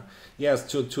webinar. Yes,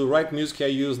 to write music I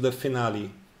use the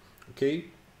Finale. Okay.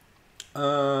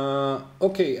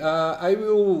 Okay, I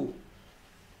will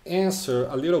answer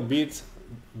a little bit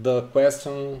the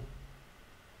question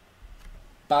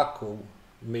Paco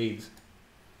made.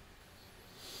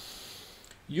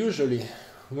 Usually,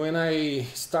 when I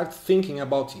start thinking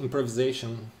about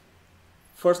improvisation,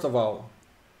 first of all,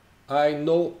 I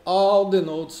know all the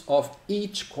notes of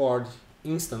each chord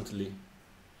instantly.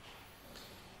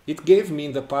 It gave me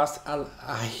in the past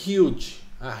a huge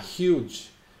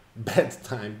bad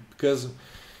time because,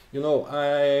 you know,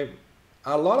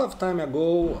 a lot of time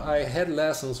ago I had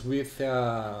lessons with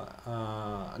a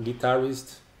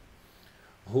guitarist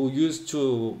who used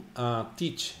to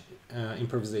teach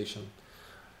improvisation,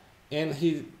 and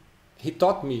he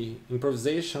taught me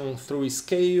improvisation through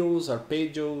scales,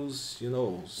 arpeggios, you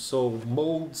know, so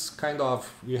modes, kind of.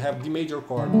 You have D major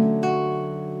chord.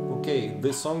 Okay,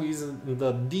 the song is in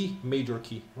the D major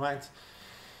key, right?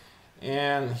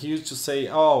 And he used to say,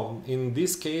 oh, in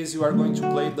this case you are going to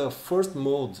play the first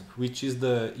mode, which is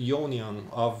the Ionian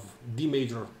of D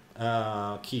major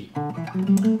key,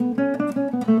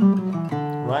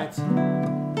 right?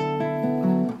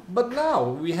 But now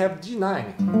we have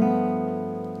G9.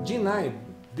 G9,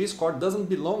 this chord doesn't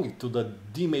belong to the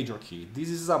D major key. This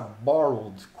is a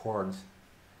borrowed chord,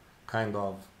 kind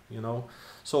of, you know.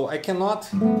 So I cannot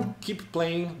keep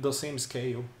playing the same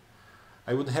scale.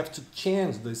 I would have to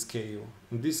change the scale.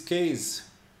 In this case,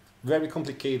 very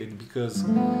complicated because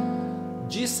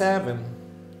G7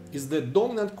 is the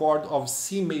dominant chord of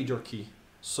C major key.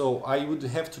 So I would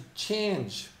have to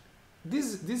change.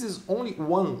 This is only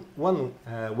one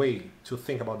way to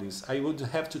think about this. I would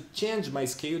have to change my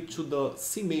scale to the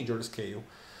C major scale.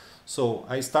 So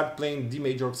I start playing D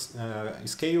major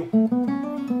scale.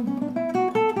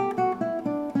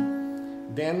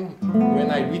 Then when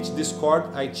I reach this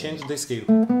chord, I change the scale.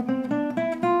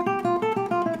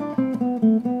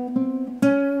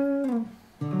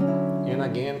 And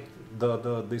again,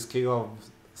 the scale of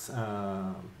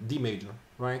D major,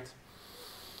 right?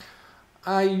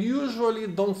 I usually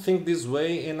don't think this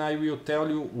way, and I will tell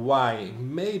you why.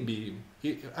 Maybe,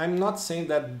 I'm not saying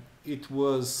that it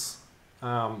was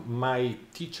my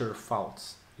teacher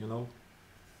fault, you know?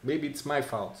 Maybe it's my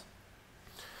fault.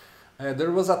 There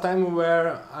was a time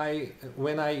where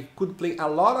when I could play a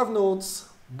lot of notes,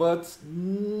 but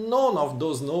none of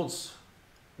those notes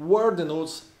were the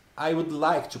notes I would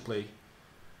like to play.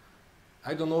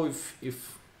 I don't know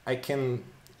if I can,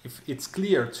 if it's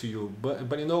clear to you,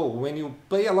 but you know, when you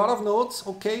play a lot of notes,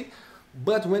 okay,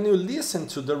 but when you listen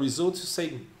to the results, you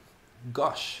say,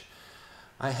 gosh,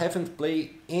 I haven't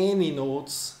played any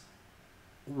notes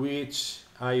which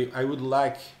I would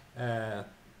like to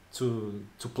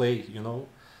play, you know.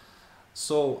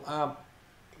 So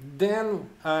then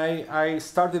I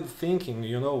started thinking,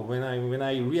 you know, when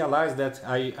I realized that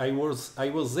I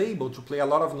was able to play a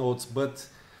lot of notes, but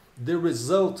the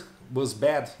result was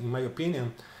bad in my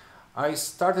opinion. I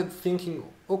started thinking,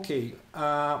 okay,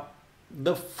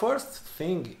 the first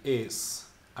thing is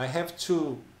I have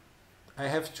to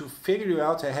figure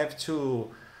out, I have to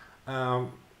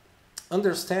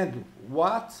understand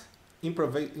what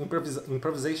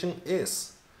improvisation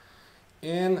is.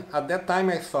 And at that time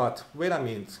I thought, wait a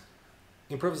minute,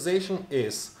 improvisation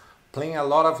is playing a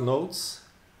lot of notes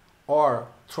or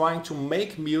trying to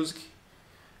make music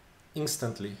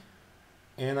instantly.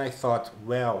 And I thought,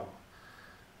 well,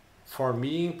 for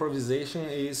me improvisation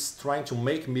is trying to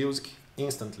make music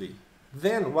instantly.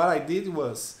 Then what I did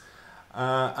was,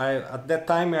 at that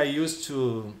time I used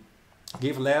to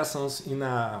give lessons in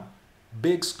a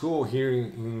big school here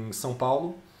in São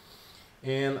Paulo,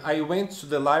 and I went to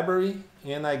the library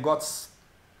and I got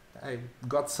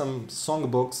some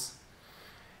songbooks,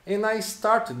 and I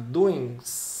started doing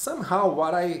somehow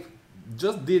what I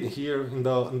just did here in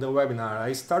the webinar.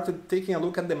 I started taking a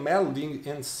look at the melody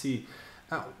and see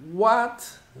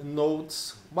what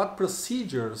notes, what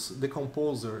procedures the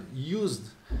composer used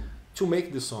to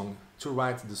make the song, to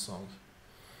write the song.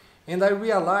 And I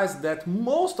realized that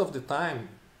most of the time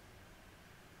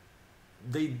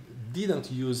they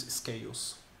didn't use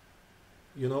scales,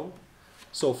 you know.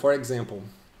 So for example,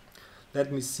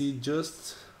 let me see,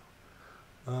 just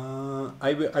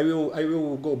I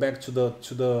will go back to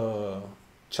the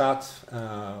chat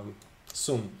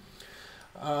soon.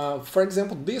 For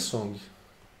example, this song,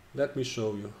 let me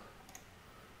show you.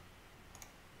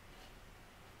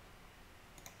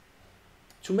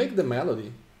 To make the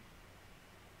melody,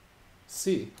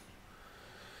 see,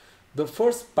 the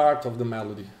first part of the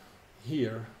melody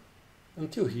here,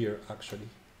 until here actually,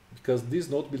 because this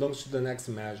note belongs to the next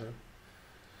measure.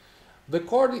 The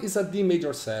chord is a D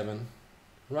major 7,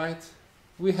 right?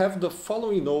 We have the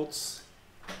following notes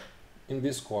in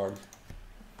this chord: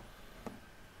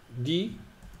 D,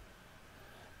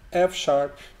 F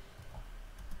sharp,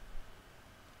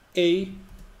 A,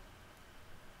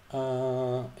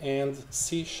 and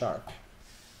C sharp,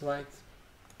 right?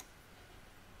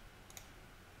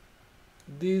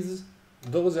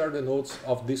 Those are the notes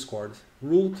of this chord: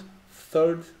 root,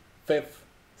 third, fifth,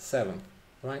 seventh,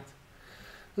 right?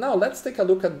 Now let's take a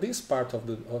look at this part of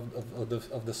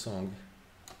the song.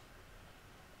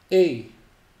 A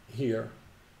here,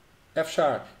 F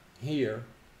sharp here,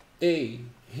 A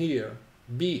here,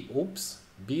 B, oops,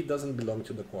 B doesn't belong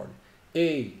to the chord.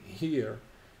 A here,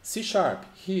 C sharp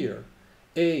here,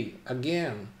 A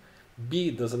again,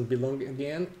 B doesn't belong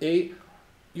again, A.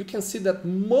 You can see that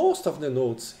most of the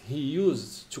notes he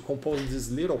used to compose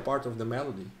this little part of the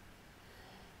melody,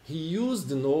 he used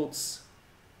the notes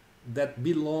that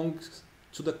belong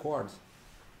to the chord.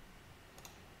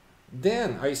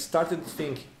 Then I started to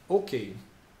think, okay,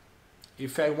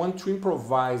 if I want to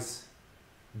improvise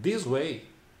this way,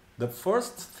 the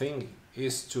first thing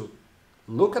is to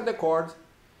look at the chord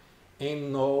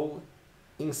and know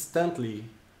instantly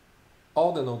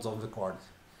all the notes of the chord.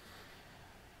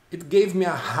 It gave me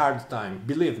a hard time,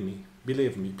 believe me,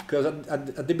 because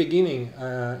at the beginning,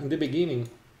 in the beginning,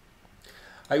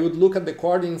 I would look at the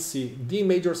chord and see D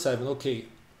major 7, okay,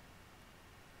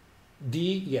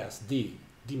 D, yes, D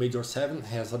major 7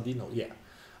 has a D note, yeah.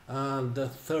 The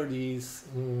third is,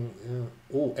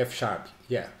 oh, F sharp,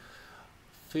 yeah.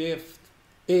 Fifth,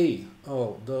 A,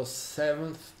 oh, the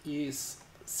seventh is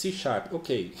C sharp,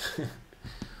 okay.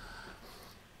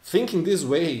 Thinking this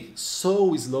way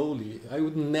so slowly, I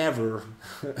would never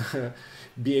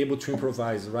be able to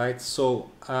improvise, right? So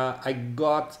I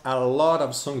got a lot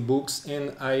of songbooks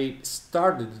and I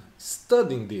started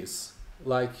studying this,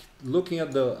 like looking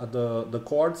at the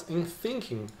chords and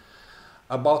thinking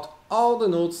about all the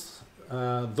notes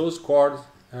those chords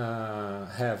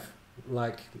have,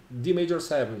 like D major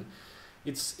 7.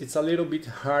 It's a little bit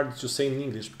hard to say in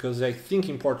English because I think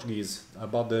in Portuguese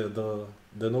about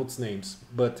the notes names,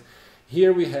 but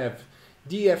here we have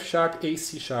D, F sharp, A,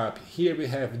 C sharp. Here we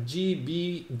have G,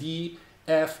 B, D,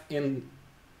 F, and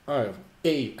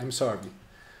A. I'm sorry.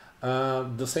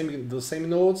 The same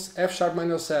notes: F sharp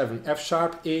minor 7, F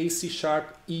sharp, A, C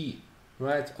sharp, E.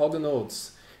 Right, all the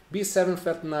notes. B7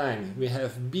 flat 9. We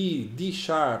have B, D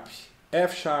sharp,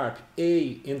 F sharp,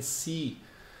 A, and C.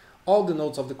 All the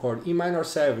notes of the chord. E minor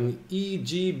 7, E,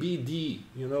 G, B, D.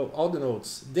 You know, all the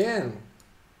notes. Then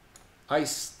I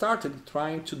started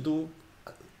trying to do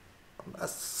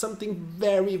something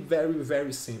very, very,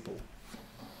 very simple.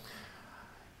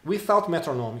 Without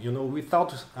metronome, you know,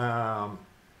 without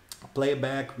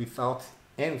playback, without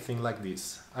anything like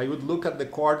this. I would look at the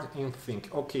chord and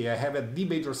think, okay, I have a D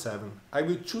major 7. I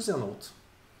will choose a note.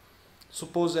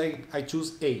 Suppose I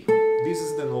choose A. This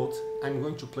is the note I'm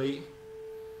going to play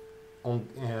on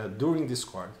during this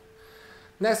chord.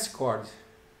 Next chord,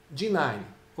 G9.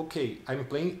 Okay, I'm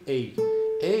playing A.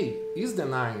 A is the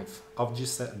ninth of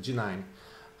G9.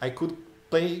 I could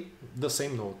play the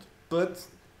same note, but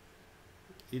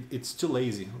it's too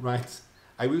lazy, right?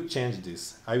 I will change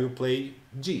this. I will play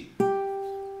G,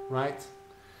 right?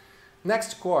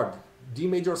 Next chord, D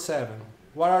major 7.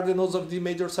 What are the notes of D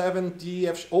major 7? D,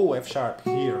 F, oh, F sharp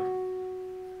here.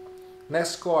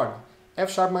 Next chord,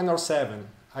 F sharp minor 7.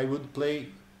 I would play,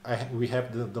 we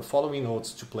have the following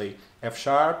notes to play. F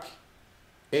sharp,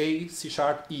 A, C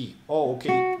sharp, E. Oh,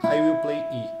 okay, I will play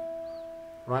E,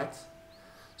 right?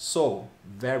 So,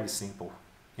 very simple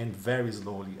and very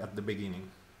slowly at the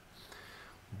beginning.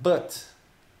 But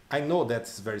I know that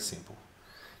it's very simple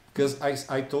because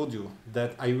I told you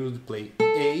that I will play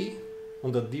A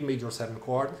on the D major 7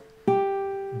 chord,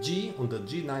 G on the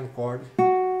G9 chord,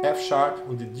 F sharp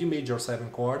on the D major 7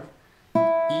 chord, E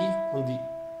on the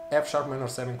F sharp minor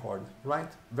 7 chord,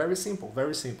 right? Very simple,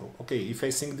 very simple. Okay, if I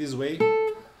sing this way,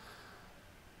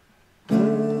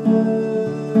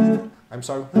 I'm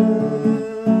sorry.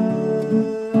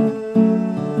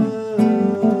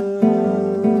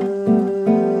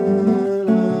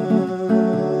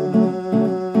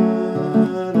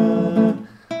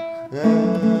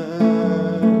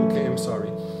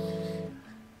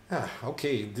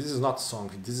 Okay, this is not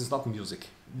song, this is not music.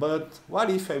 But what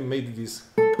if I made this?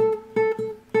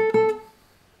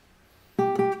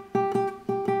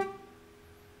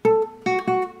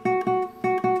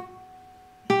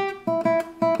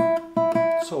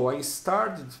 So I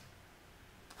started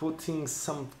putting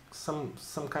some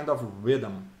kind of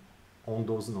rhythm on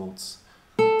those notes,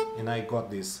 and I got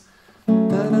this.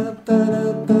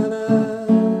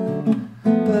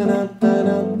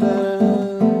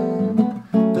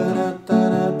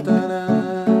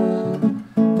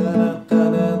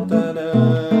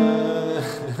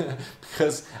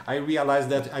 Because I realized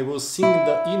that I was singing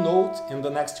the E note and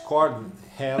the next chord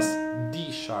has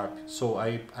D sharp, so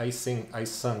I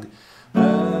sung,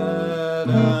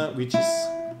 which is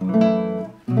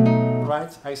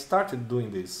right. I started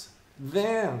doing this.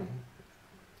 Then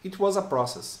it was a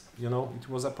process, you know. It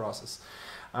was a process.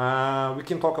 We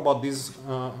can talk about this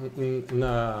in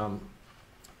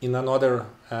another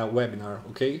webinar,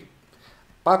 okay?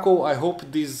 Paco, I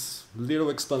hope this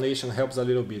little explanation helps a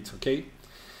little bit, okay?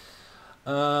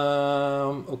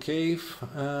 Okay,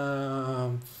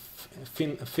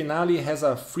 Finale has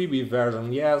a freebie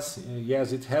version. Yes,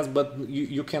 yes, it has, but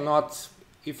you cannot,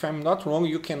 if I'm not wrong,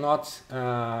 you cannot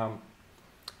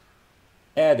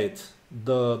edit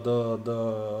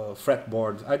the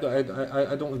fretboard.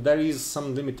 I don't. There is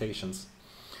some limitations.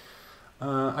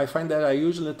 I find that I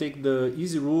usually take the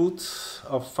easy route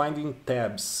of finding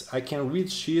tabs. I can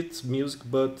read sheet music,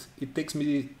 but it takes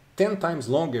me 10 times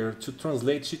longer to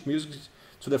translate sheet music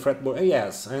to the fretboard.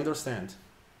 Yes, I understand.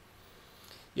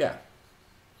 Yeah.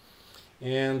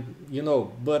 And you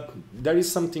know, but there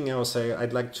is something else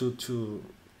I'd like to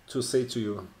say to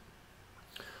you.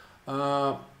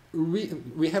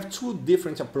 We have two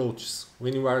different approaches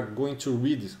when you are going to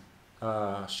read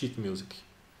sheet music.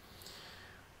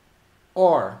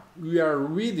 Or we are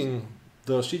reading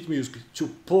the sheet music to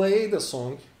play the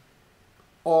song,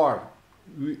 or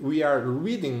we are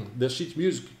reading the sheet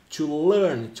music to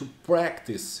learn, to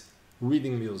practice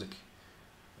reading music.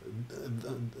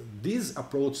 These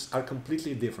approaches are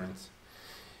completely different.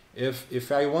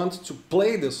 If I want to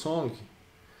play the song,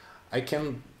 I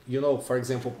can, you know, for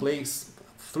example, play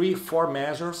 3-4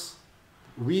 measures,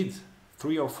 read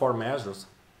 3 or 4 measures,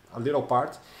 a little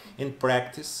part, and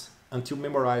practice until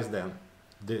memorize them,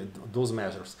 those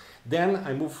measures. Then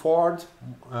I move forward,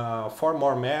 4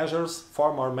 more measures.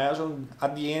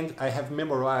 At the end, I have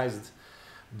memorized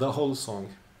the whole song.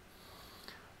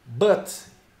 But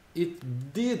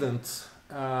it didn't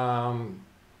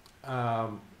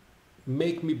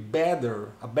make me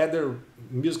a better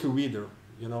music reader,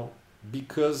 you know,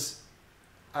 because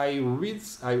I've read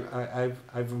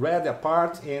a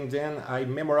part and then I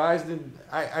memorized it.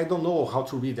 I don't know how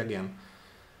to read again,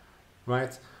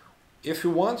 right? If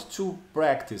you want to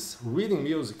practice reading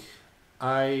music,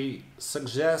 I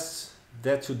suggest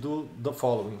that you do the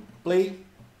following. Play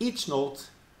each note.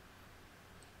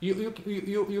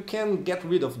 You can get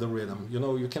rid of the rhythm, you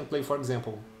know. You can play, for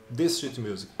example, this sheet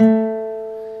music.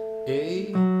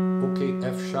 A, okay,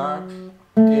 F sharp,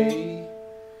 A,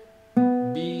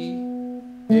 B,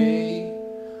 A,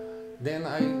 then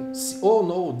I C. Oh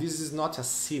no, this is not a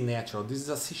C natural, this is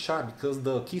a C sharp, because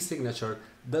the key signature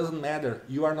doesn't matter.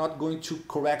 You are not going to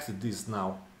correct this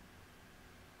now,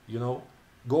 you know.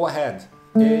 Go ahead,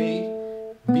 A,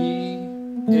 B,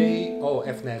 A, oh,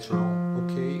 F natural,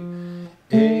 okay,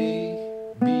 A,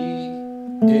 B,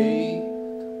 A,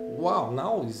 wow,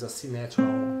 now it's a C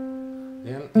natural.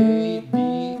 Then A, B,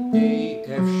 A,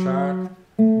 F sharp.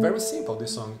 Very simple,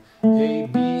 this song. A,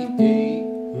 B, A.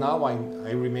 Now I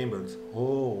remembered.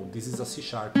 Oh, this is a C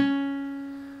sharp.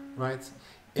 right?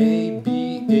 A,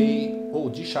 B, A, oh,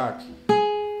 G sharp.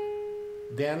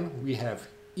 Then we have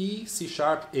E, C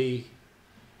sharp, A,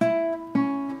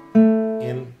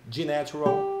 and G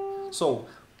natural. So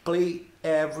play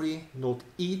every note,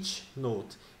 each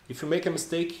note. If you make a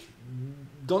mistake,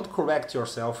 don't correct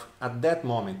yourself at that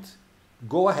moment.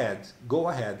 Go ahead, go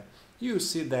ahead. You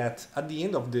see that at the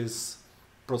end of this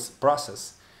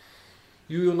process,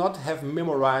 you will not have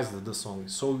memorized the song,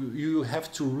 so you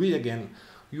have to read again.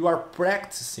 You are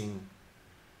practicing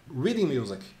reading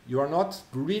music. You are not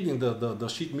reading the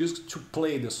sheet music to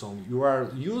play the song. You are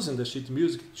using the sheet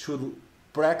music to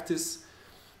practice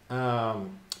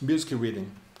music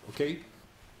reading. Okay?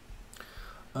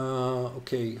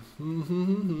 Okay.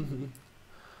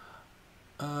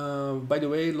 By the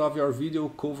way, love your video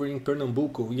covering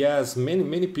Pernambuco. Yes,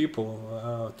 many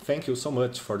people. Thank you so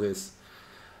much for this.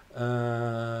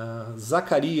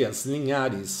 Zacarias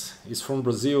Linhares is from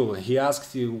Brazil. He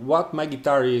asked you what my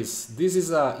guitar is. This is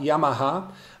a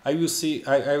Yamaha. I will say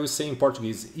in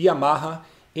Portuguese Yamaha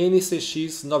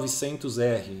NCX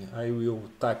 900R. I will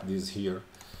type this here.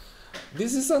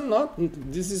 This is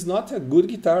not a good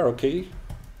guitar, okay?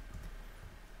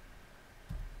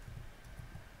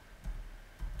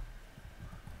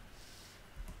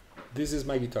 This is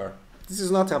my guitar. This is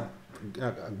not a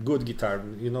good guitar,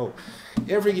 you know.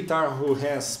 Every guitar who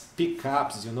has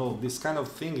pickups, you know, this kind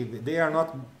of thing, they are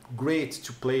not great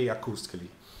to play acoustically.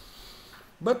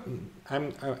 But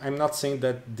I'm not saying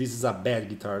that this is a bad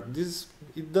guitar.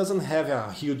 It doesn't have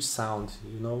a huge sound,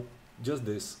 you know, just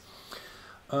this.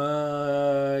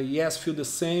 Yes, feel the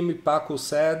same. Paco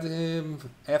said,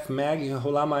 F Mag,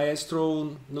 hola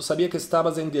maestro, no sabía que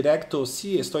estabas en directo.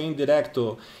 Sí, estoy en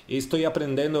directo. Estoy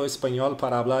aprendiendo español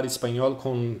para hablar español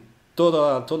con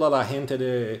toda la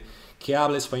gente que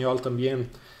habla español también.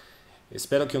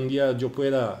 Espero que un día yo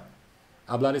pueda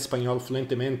hablar español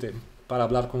fluentemente para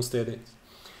hablar con ustedes.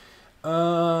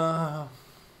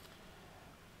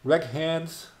 Raghead,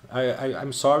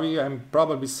 I'm sorry, I'm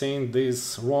probably saying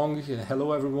this wrong.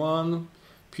 Hello everyone.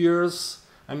 Pierce,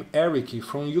 I'm Eric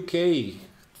from UK.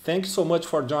 Thank you so much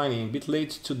for joining. A bit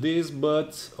late to this,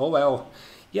 but oh well.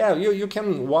 Yeah, you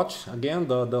can watch again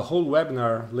the whole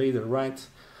webinar later, right?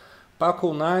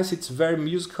 Paco, nice, it's very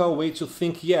musical way to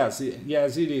think. Yes,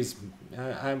 it is.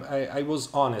 I was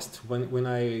honest when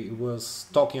I was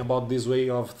talking about this way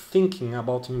of thinking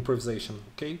about improvisation,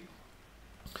 okay?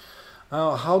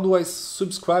 How do I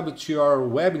subscribe to your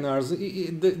webinars?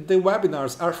 The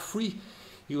webinars are free.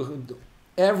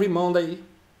 Every Monday,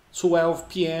 12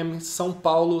 p.m. São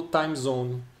Paulo time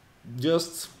zone.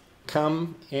 Just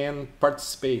come and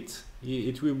participate.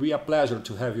 It will be a pleasure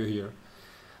to have you here.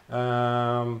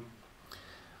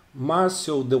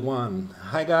 Marcio the One.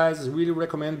 Hi guys, really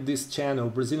recommend this channel.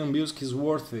 Brazilian music is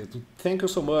worth it. Thank you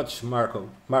so much,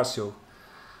 Marcio.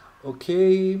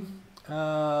 Okay.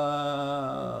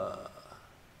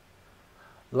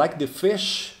 Like the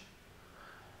fish.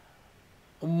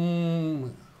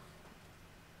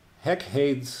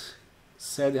 Heckhead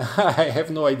said, I have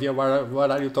no idea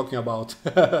what are you talking about.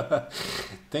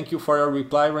 Thank you for your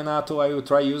reply, Renato. I will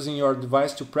try using your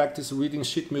device to practice reading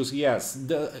sheet music. Yes,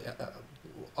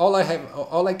 all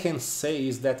I can say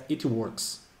is that it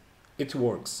works. It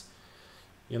works.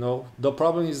 You know, the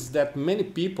problem is that many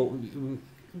people,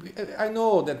 I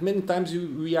know that many times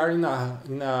we are in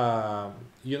a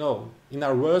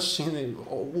rush. I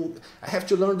have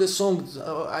to learn the song.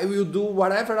 I will do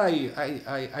whatever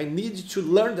I need to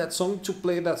learn that song, to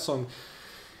play that song.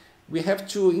 We have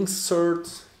to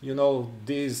insert, you know,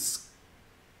 this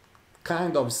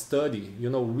kind of study, you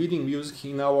know, reading music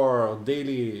in our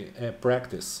daily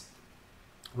practice,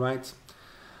 right?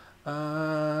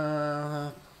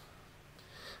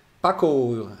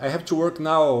 Paco, I have to work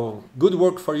now. Good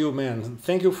work for you, man.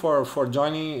 Thank you for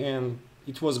joining, and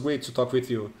it was great to talk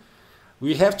with you.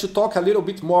 We have to talk a little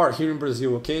bit more here in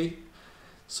Brazil, okay?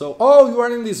 So, oh, you are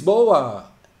in Lisboa,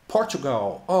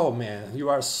 Portugal. Oh man, you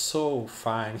are so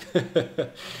fine.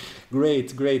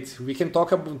 Great, great. We can talk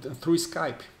through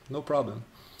Skype, no problem.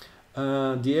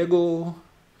 Diego,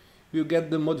 you get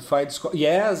the modified score.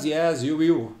 Yes, you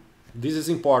will. This is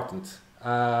important.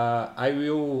 I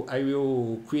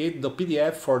will create the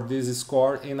PDF for this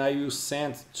score and I will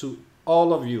send to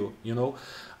all of you. You know,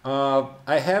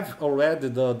 I have already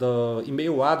the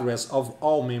email address of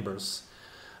all members.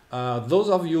 Those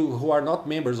of you who are not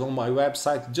members on my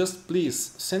website, just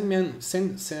please send me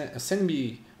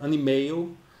an email.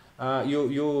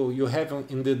 You have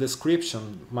in the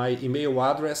description my email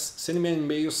address. Send me an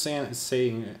email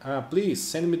saying please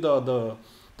send me the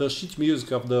sheet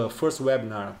music of the first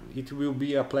webinar. It will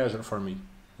be a pleasure for me.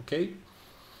 Okay.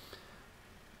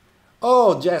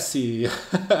 Oh, Jesse.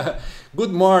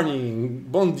 Good morning.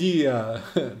 Bom dia.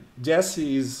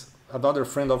 Jesse is another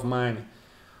friend of mine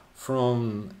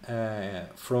from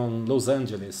Los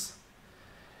Angeles.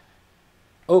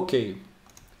 Okay,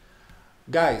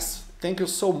 guys, thank you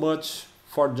so much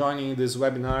for joining this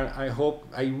webinar.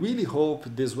 I really hope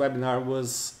this webinar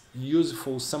was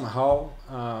useful somehow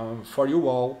for you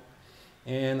all.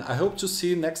 And I hope to see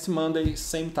you next Monday,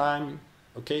 same time.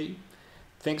 Okay,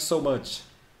 thanks so much.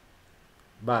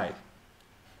 Bye.